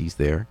more absentees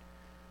there.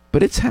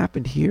 But it's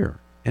happened here.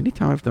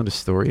 Anytime I've done a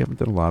story, I haven't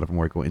done a lot of them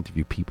where I go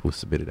interview people who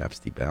submitted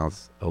absentee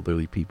ballots,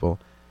 elderly people.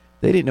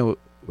 They didn't know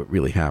what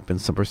really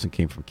happened. Some person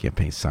came from a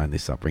campaign sign, they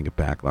stopped, bring it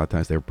back. A lot of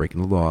times they were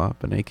breaking the law.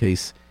 But in any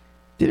case,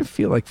 it didn't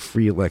feel like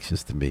free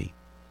elections to me.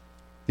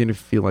 Didn't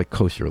feel like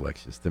kosher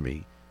elections to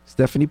me.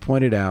 Stephanie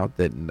pointed out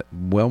that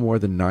well more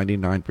than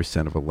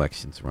 99% of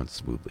elections run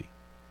smoothly.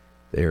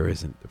 There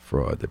isn't the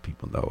fraud that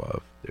people know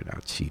of. They're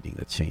not cheating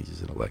that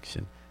changes an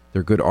election. There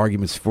are good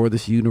arguments for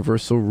this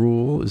universal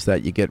rule, is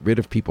that you get rid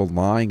of people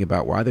lying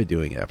about why they're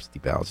doing absentee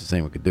ballots. Just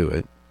anyone could do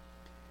it.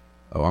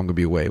 Oh, I'm going to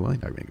be away. Well,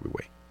 you're not going to be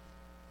away.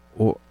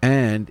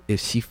 And if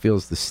she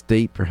feels the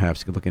state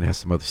perhaps could look at how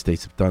some other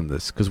states have done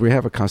this, because we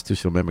have a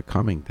constitutional amendment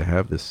coming to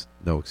have this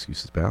no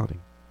excuses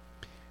balloting.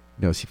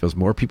 You know, she feels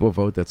more people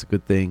vote, that's a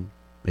good thing.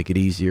 Make it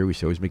easier. We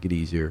should always make it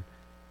easier.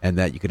 And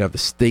that you could have the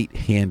state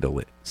handle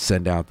it,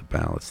 send out the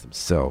ballots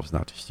themselves,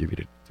 not distribute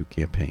it through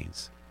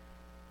campaigns.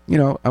 You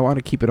know, I want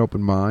to keep an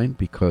open mind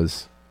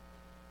because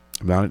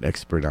I'm not an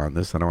expert on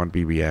this. I don't want to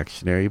be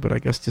reactionary, but I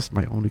guess just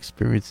my own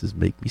experiences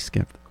make me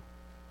skeptical.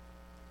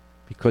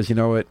 Because you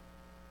know what?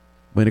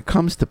 When it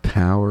comes to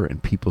power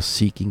and people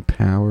seeking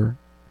power,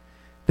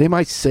 they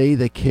might say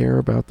they care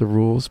about the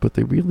rules, but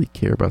they really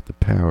care about the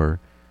power.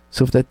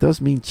 So if that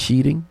does mean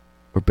cheating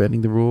or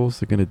bending the rules,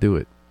 they're going to do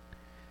it.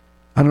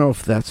 I don't know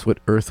if that's what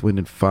Earth, Wind,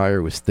 and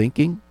Fire was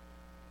thinking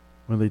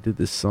when they did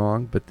this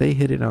song, but they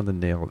hit it on the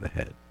nail of the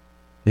head.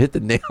 They hit the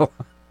nail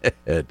on the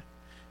head.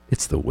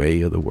 It's the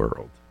way of the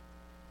world.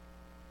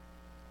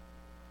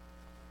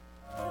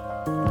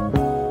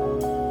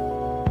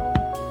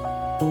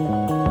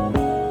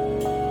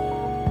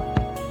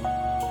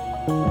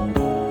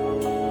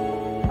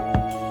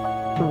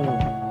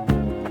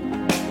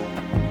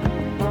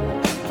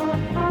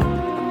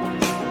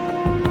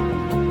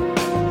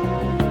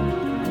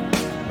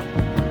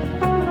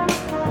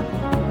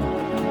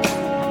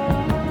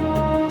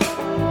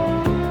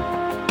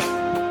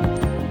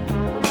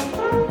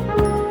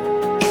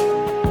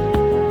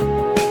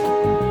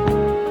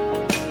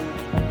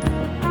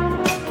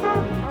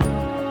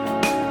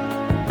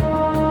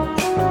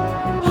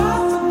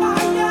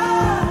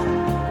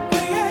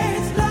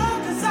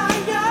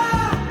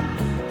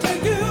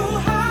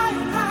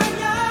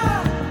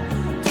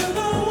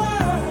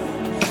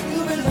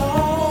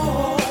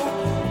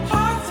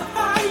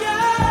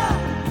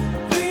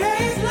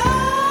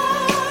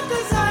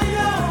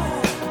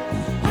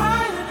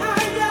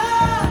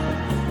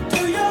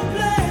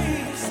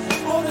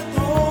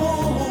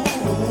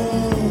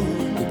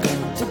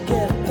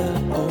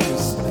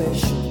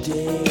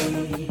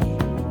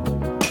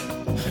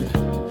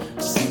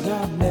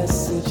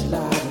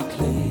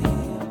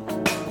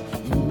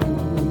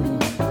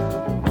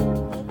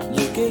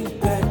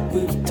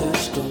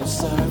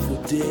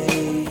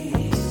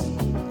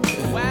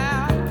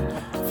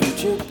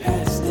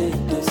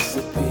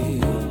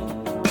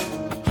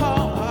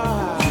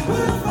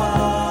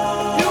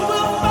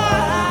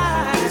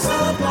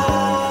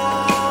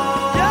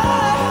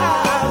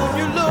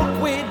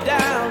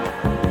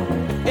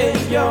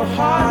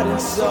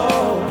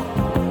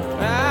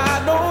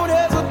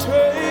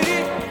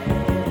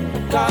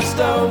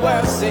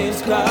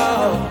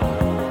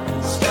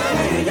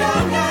 Stay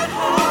young at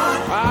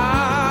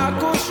heart.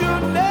 'Cause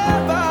you'll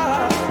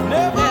never,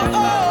 never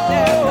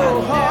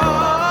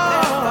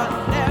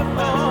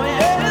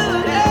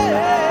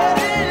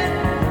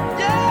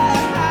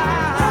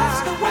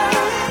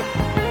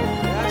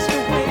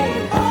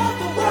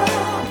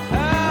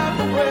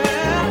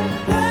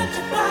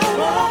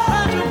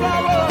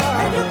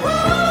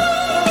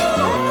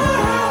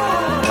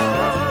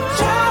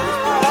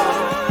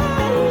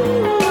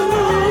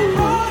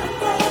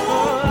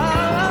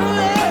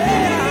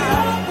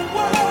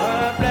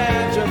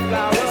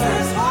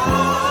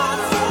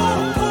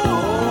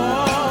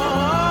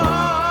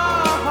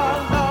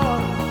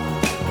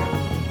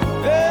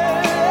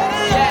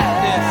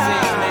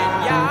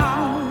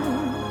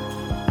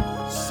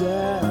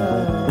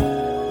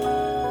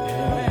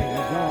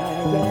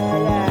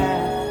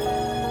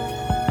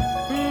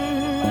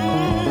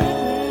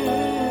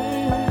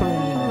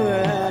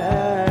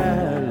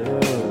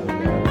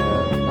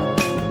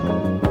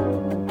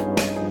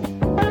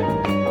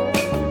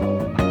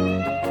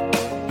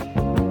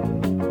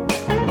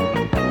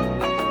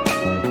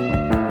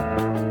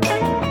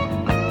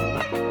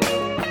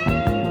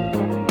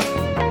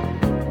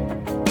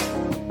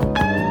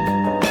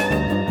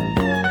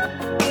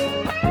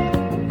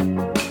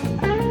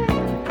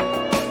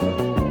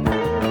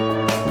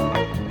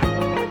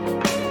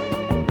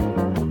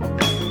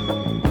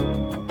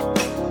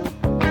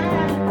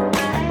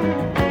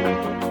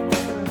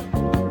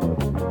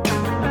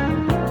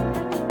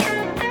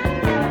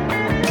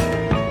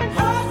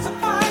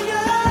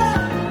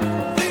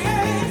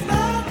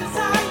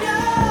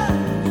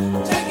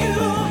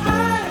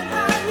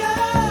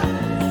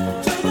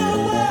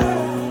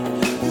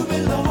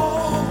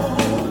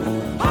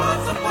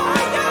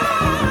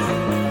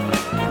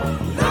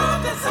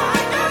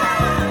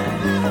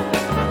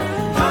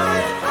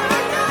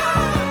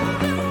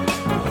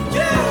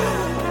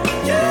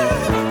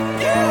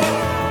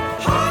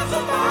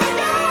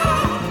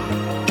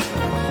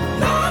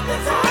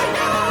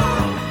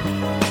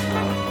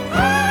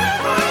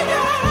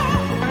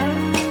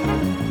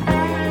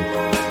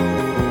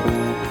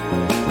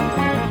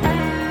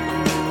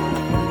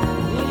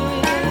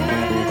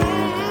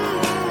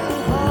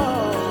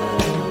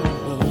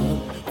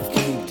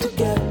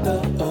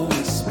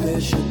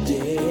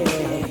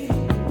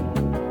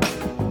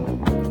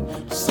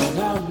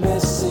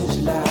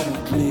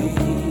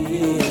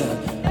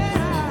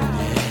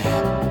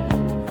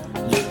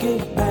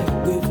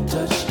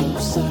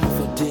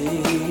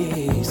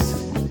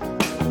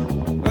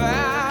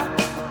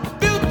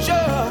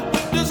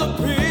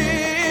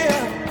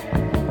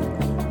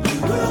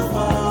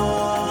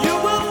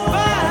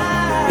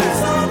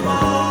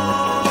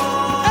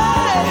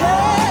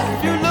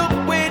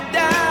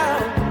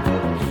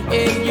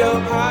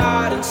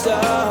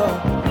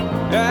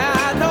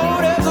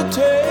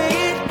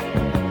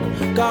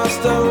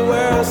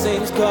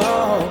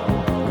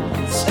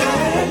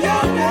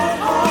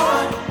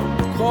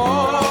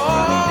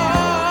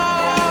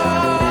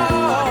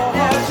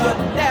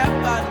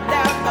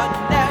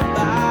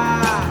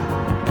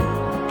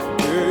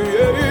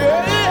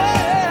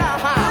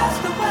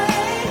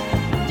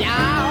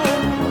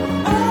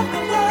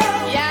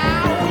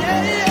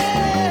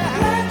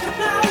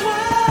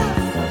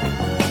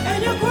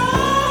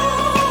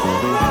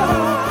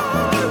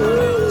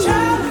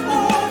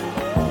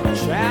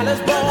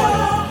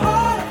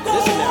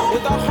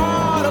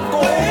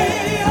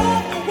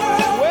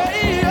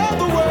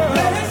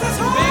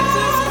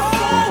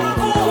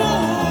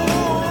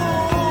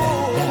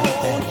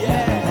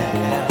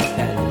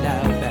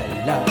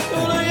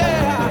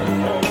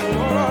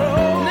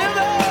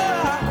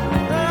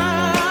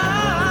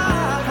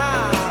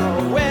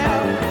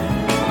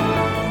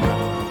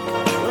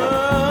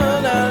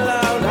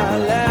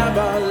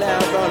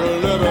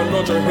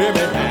won't you hear me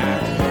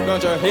now?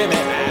 Don't you hear me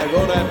now?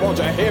 Go down, won't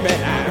you hear me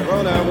now?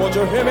 Go down, won't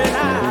you hear me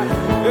now?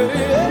 Yeah,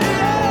 yeah,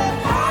 yeah.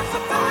 Hearts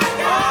of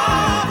fire,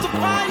 hearts of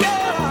fire.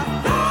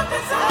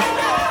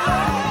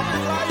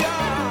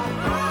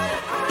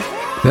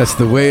 That's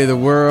The Way of the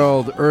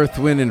World, Earth,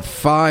 Wind, and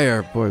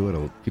Fire. Boy, what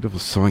a beautiful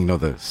song. You know,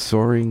 the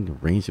soaring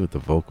arrangement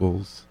with the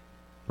vocals,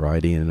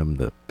 variety in them,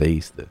 the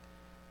bass, the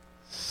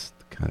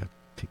kind of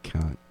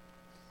piquant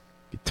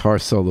guitar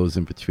solos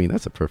in between.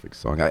 That's a perfect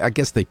song. I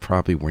guess they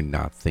probably were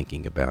not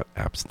thinking about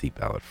absentee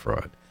ballot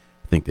fraud.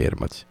 I think they had a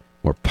much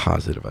more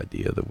positive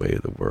idea of the way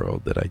of the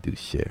world that I do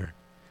share,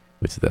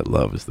 which is that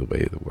love is the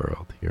way of the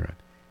world here on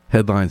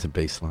Headlines and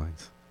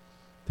Basslines,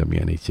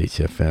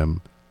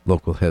 WNHH-FM,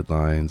 local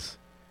headlines,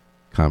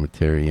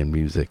 commentary, and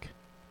music.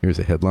 Here's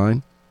a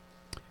headline.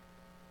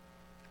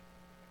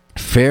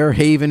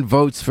 Fairhaven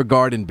votes for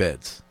garden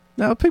beds.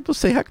 Now, people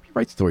say, how can you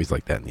write stories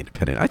like that in the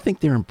Independent? I think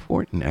they're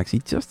important, actually,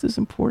 just as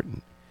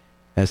important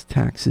as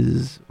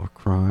taxes or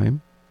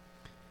crime.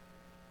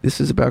 This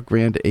is about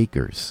Grand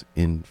Acres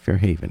in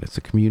Fairhaven. It's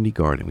a community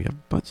garden. We have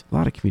a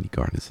lot of community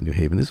gardens in New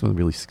Haven. This is one of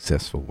the really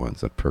successful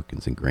ones at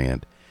Perkins and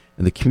Grand.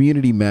 And the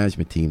community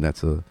management team,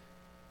 that's a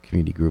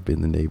community group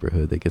in the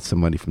neighborhood. They get some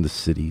money from the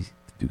city to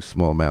do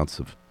small amounts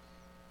of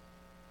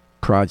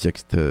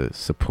projects to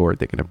support.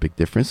 They can have a big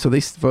difference. So they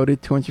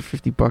voted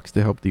 $250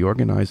 to help the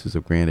organizers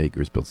of Grand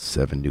Acres build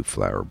 7 new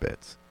flower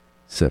beds.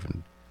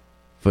 7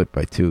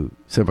 by 2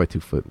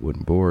 foot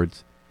wooden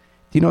boards.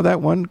 Do you know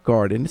that one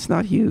garden? It's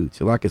not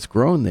huge. A lot gets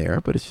grown there,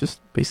 but it's just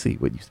basically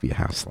what used to be a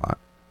house lot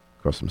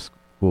across from a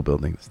school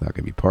building. It's not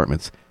going to be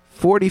apartments.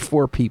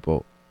 44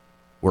 people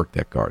work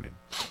that garden.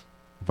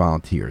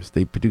 Volunteers.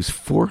 They produce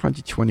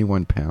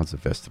 421 pounds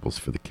of vegetables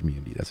for the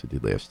community. That's what they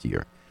did last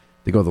year.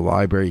 They go to the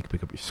library. You can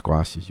pick up your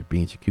squashes, your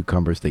beans, your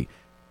cucumbers. They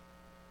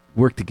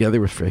work together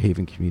with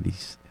Fairhaven Community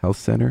Health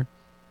Center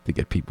to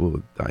get people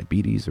with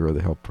diabetes or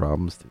other health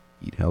problems to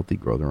eat healthy,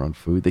 grow their own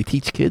food. They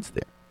teach kids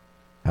there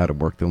how to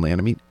work the land.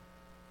 I mean,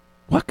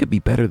 what could be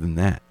better than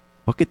that?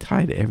 What could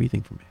tie to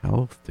everything from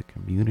health to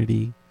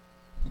community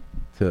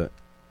to... I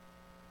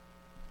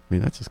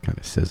mean, that just kind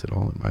of says it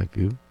all in my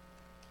view.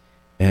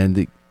 And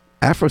the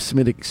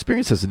Afro-Semitic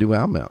Experience has a new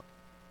album out.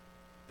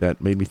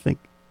 That made me think.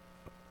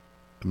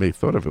 I may have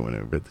thought of it when I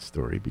read the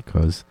story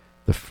because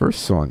the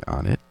first song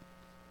on it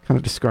kind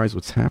of describes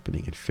what's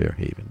happening in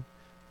Fairhaven.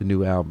 The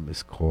new album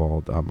is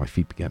called My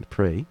Feet Began to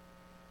Pray.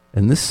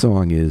 And this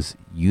song is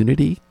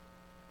Unity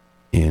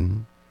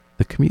in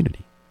the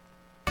Community.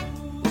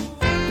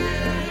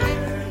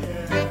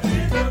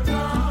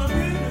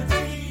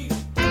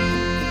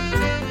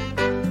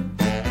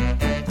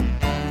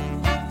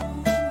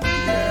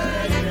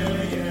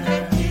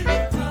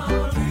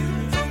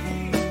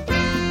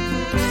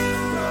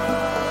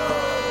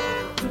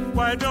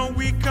 Why don't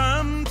we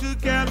come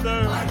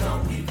together? Why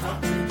don't we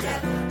come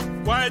together?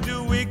 Why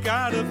do we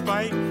gotta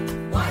fight?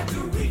 Why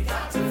do we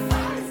got to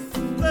fight?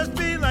 Let's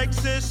be like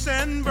sis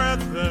and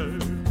brother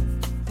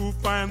who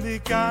finally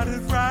got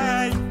it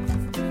right.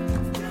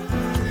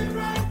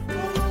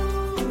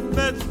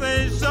 Let's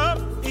face up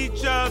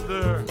each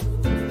other.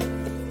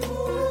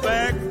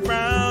 Black,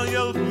 brown,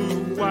 yellow,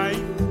 blue,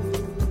 white.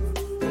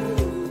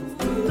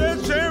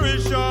 Let's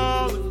cherish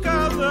all the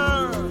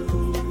color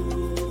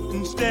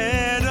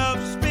instead of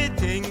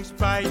spitting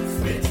spite.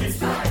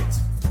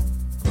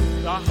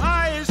 The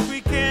highest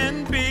we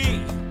can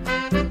be.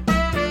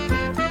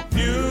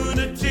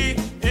 Unity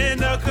in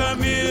the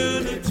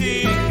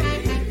community.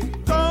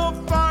 Go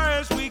far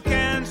as we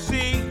can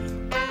see.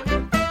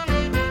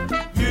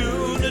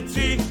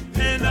 Unity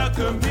in the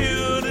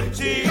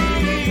community.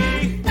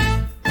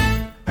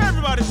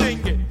 Everybody sing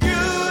it.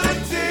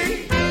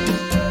 Unity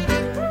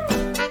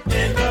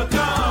in the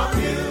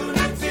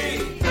community.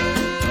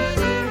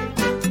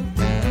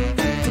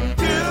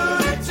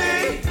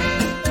 Unity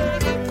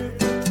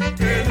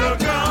in the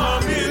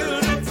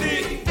community.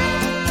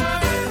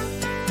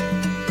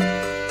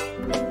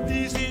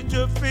 Easy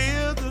to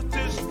feel the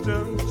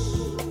distance.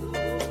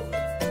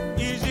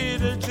 Easy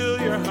to chill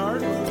your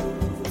heart.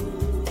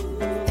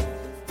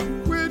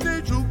 We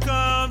need to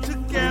come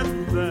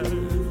together.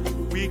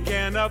 We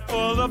cannot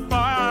fall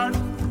apart.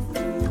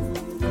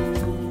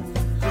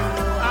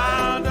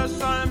 The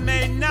sun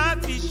may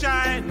not be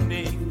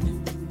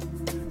shining.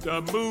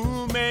 The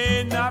moon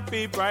may not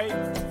be bright.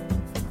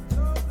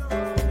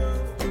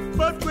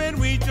 But when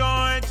we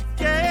join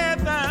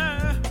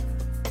together,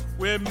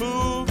 we're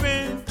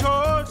moving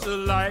towards the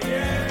light.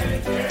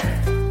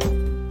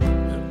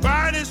 The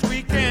brightest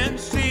we can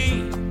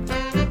see.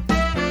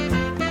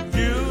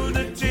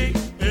 Unity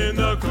in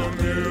the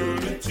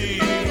community.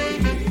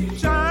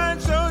 Shine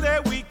so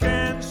that we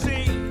can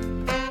see.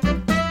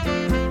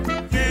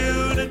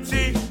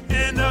 Unity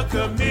in the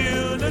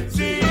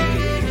community.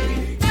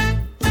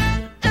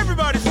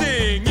 Everybody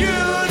sing.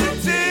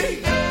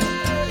 Unity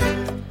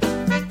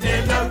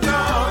in the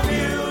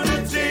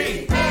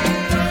community.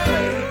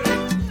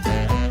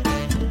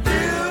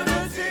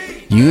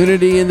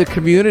 Unity in the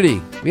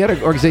community. We had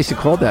an organization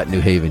called that in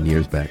New Haven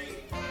years back.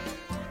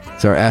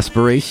 It's our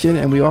aspiration,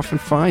 and we often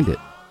find it.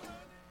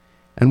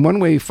 And one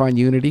way you find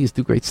unity is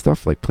do great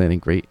stuff like planting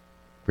great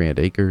grand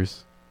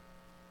acres,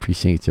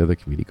 appreciating each other,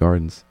 community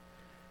gardens.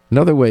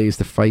 Another way is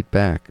to fight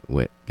back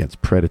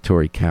against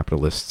predatory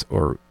capitalists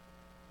or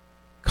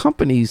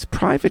companies,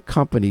 private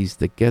companies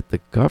that get the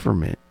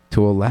government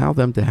to allow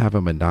them to have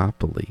a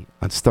monopoly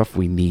on stuff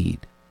we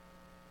need,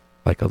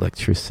 like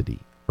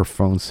electricity or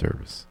phone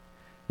service.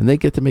 And they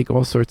get to make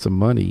all sorts of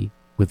money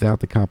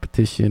without the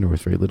competition or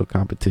with very little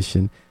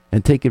competition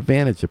and take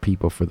advantage of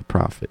people for the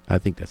profit. I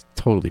think that's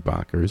totally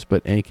bonkers.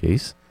 But in any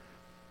case,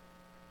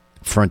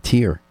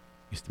 Frontier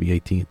used to be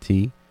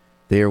AT&T.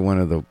 They are one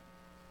of the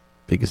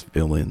biggest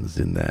villains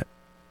in that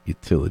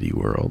utility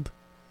world.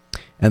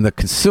 And the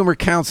Consumer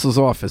Counsel's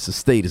office, the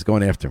state, is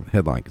going after him.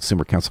 Headline,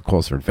 Consumer Counsel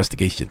calls for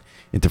investigation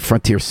into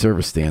Frontier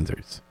service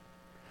standards.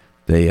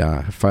 They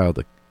filed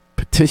a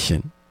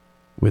petition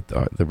with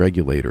the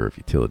regulator of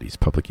utilities,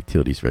 Public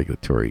Utilities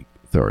Regulatory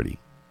Authority,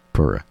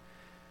 PURA,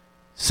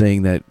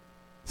 saying that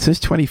since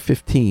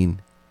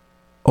 2015,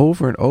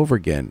 over and over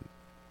again,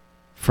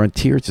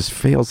 Frontier just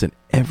fails in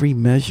every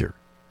measure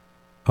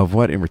of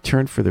what, in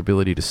return for their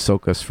ability to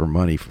soak us for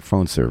money for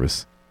phone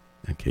service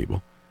and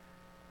cable,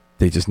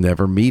 they just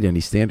never meet any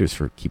standards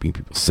for keeping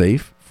people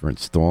safe, for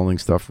installing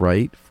stuff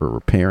right, for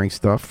repairing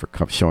stuff, for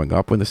showing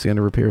up when they're going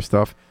to repair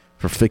stuff,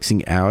 for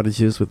fixing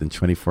outages within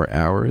 24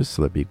 hours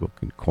so that people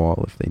can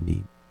call if they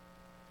need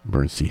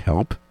emergency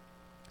help.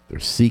 They're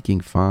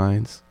seeking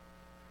fines.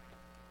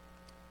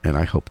 And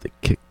I hope they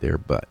kick their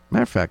butt.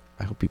 Matter of fact,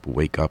 I hope people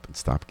wake up and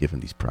stop giving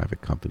these private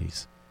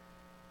companies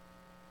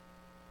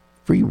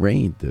free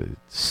reign to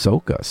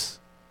soak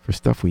us for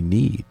stuff we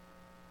need.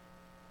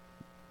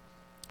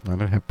 Why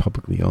not have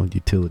publicly owned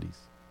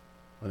utilities?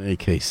 In any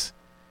case,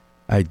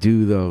 I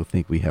do, though,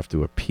 think we have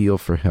to appeal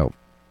for help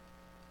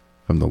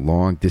from the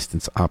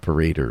long-distance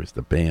operators,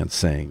 the band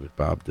sang with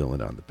Bob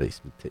Dylan on the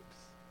Basement Tapes.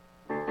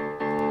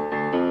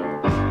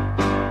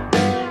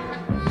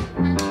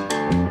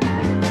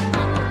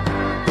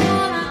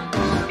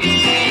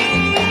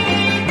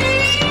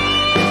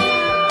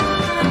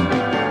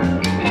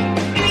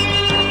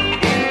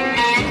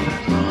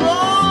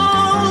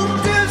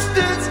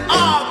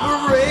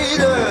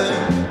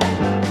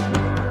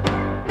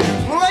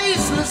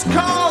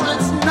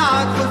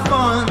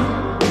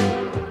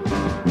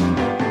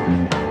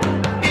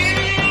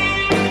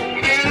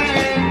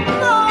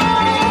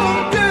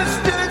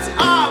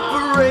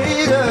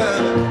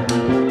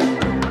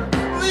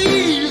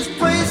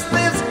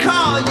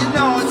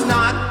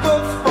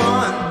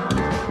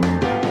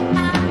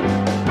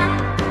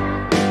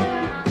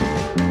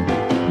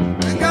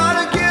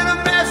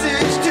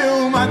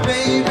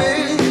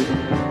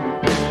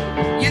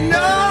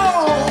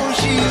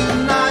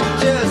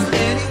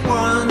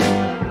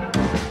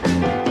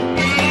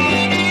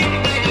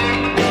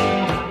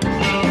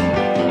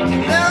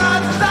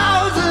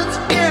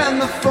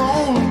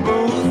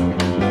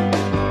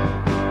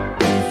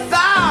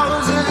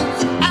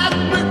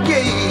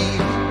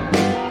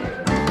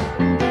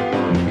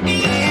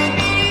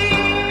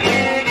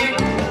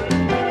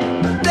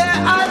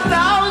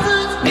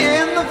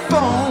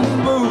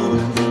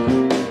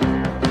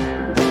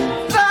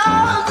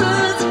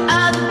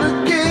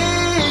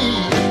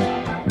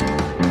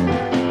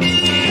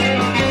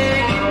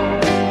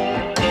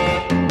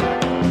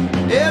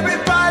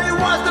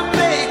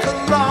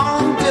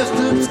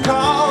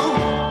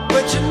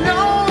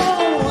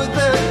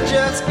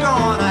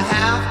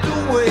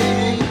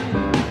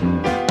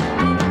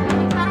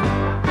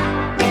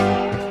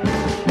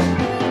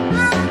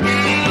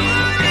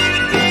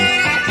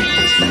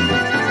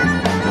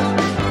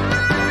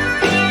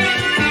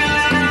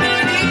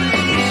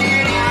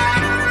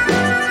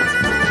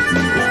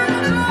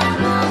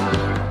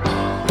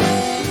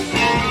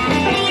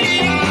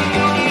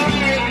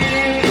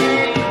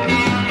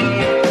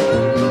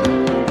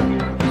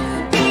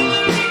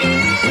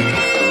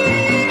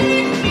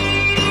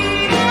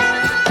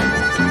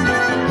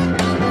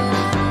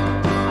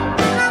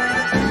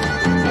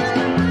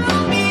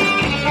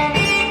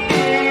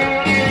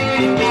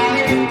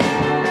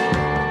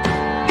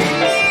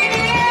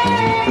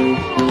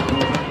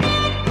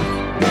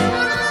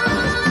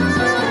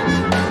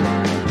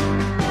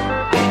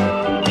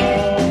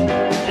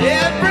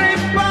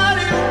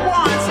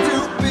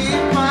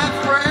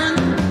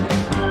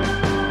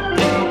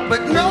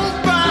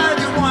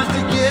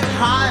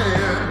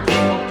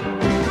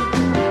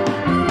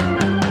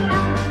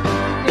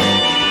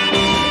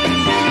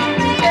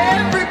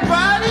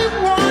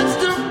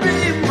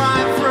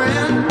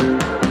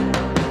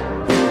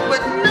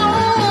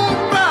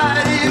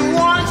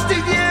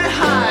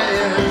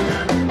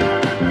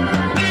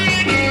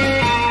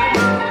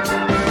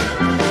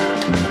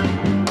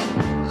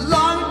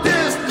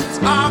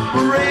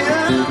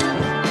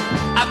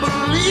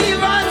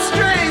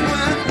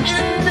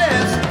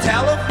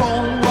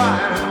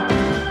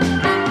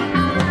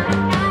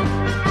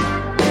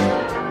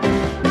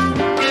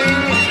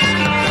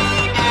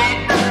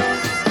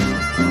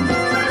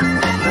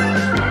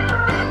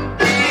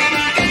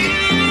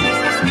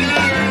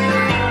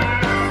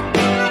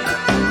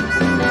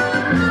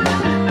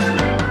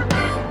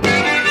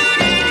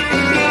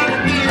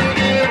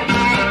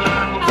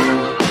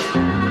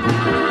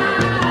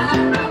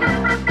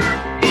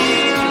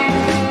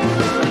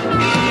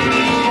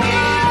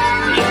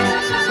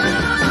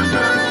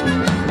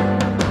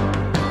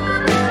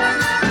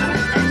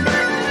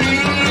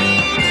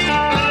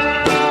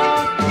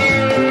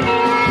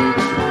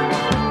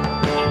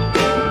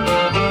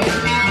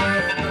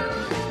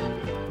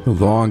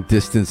 Long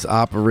Distance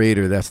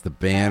Operator. That's the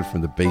band from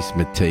the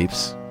Basement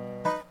Tapes.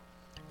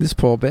 This is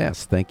Paul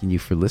Bass thanking you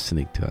for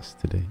listening to us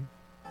today.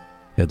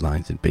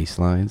 Headlines and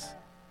Basslines.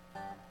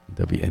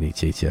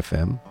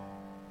 WNHH-FM.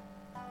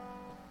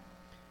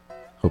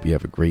 Hope you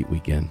have a great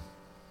weekend.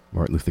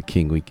 Martin Luther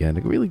King weekend.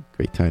 A really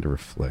great time to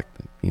reflect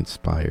and be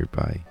inspired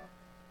by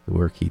the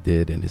work he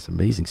did and his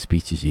amazing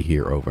speeches you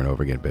hear over and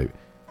over again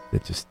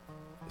that just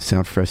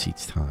sound fresh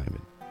each time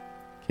and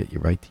get you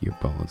right to your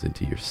bones,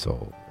 into your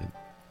soul, and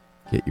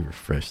get you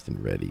refreshed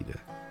and ready to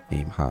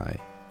aim high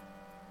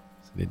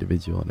as an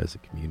individual and as a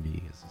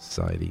community, as a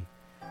society.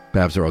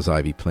 Babs Earls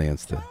Ivy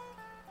plans to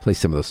play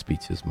some of those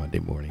speeches Monday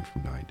morning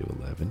from 9 to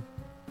 11.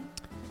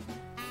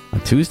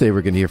 On Tuesday,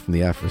 we're going to hear from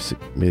the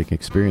Afro-Semitic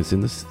Experience in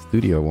the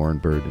studio, Warren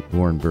Bird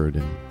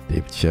and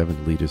David Shevin,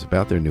 the leaders,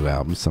 about their new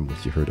album, some of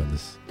which you heard on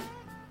this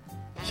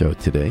show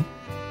today.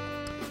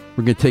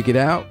 We're going to take it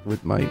out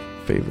with one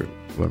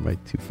of my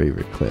two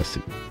favorite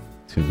classic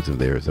tunes of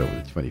theirs over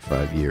the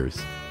 25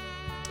 years.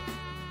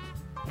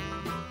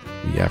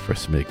 The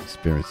Afro-Semitic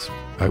Experience,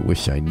 I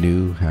Wish I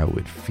Knew How It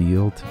Would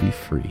Feel to Be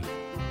Free,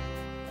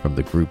 from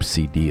the group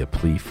CD, A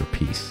Plea for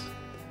Peace.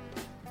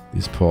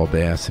 This is Paul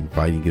Bass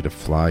inviting you to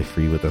fly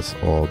free with us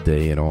all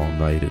day and all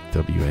night at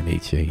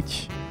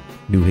WNHH,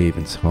 New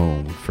Haven's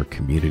home for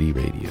community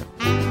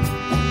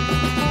radio.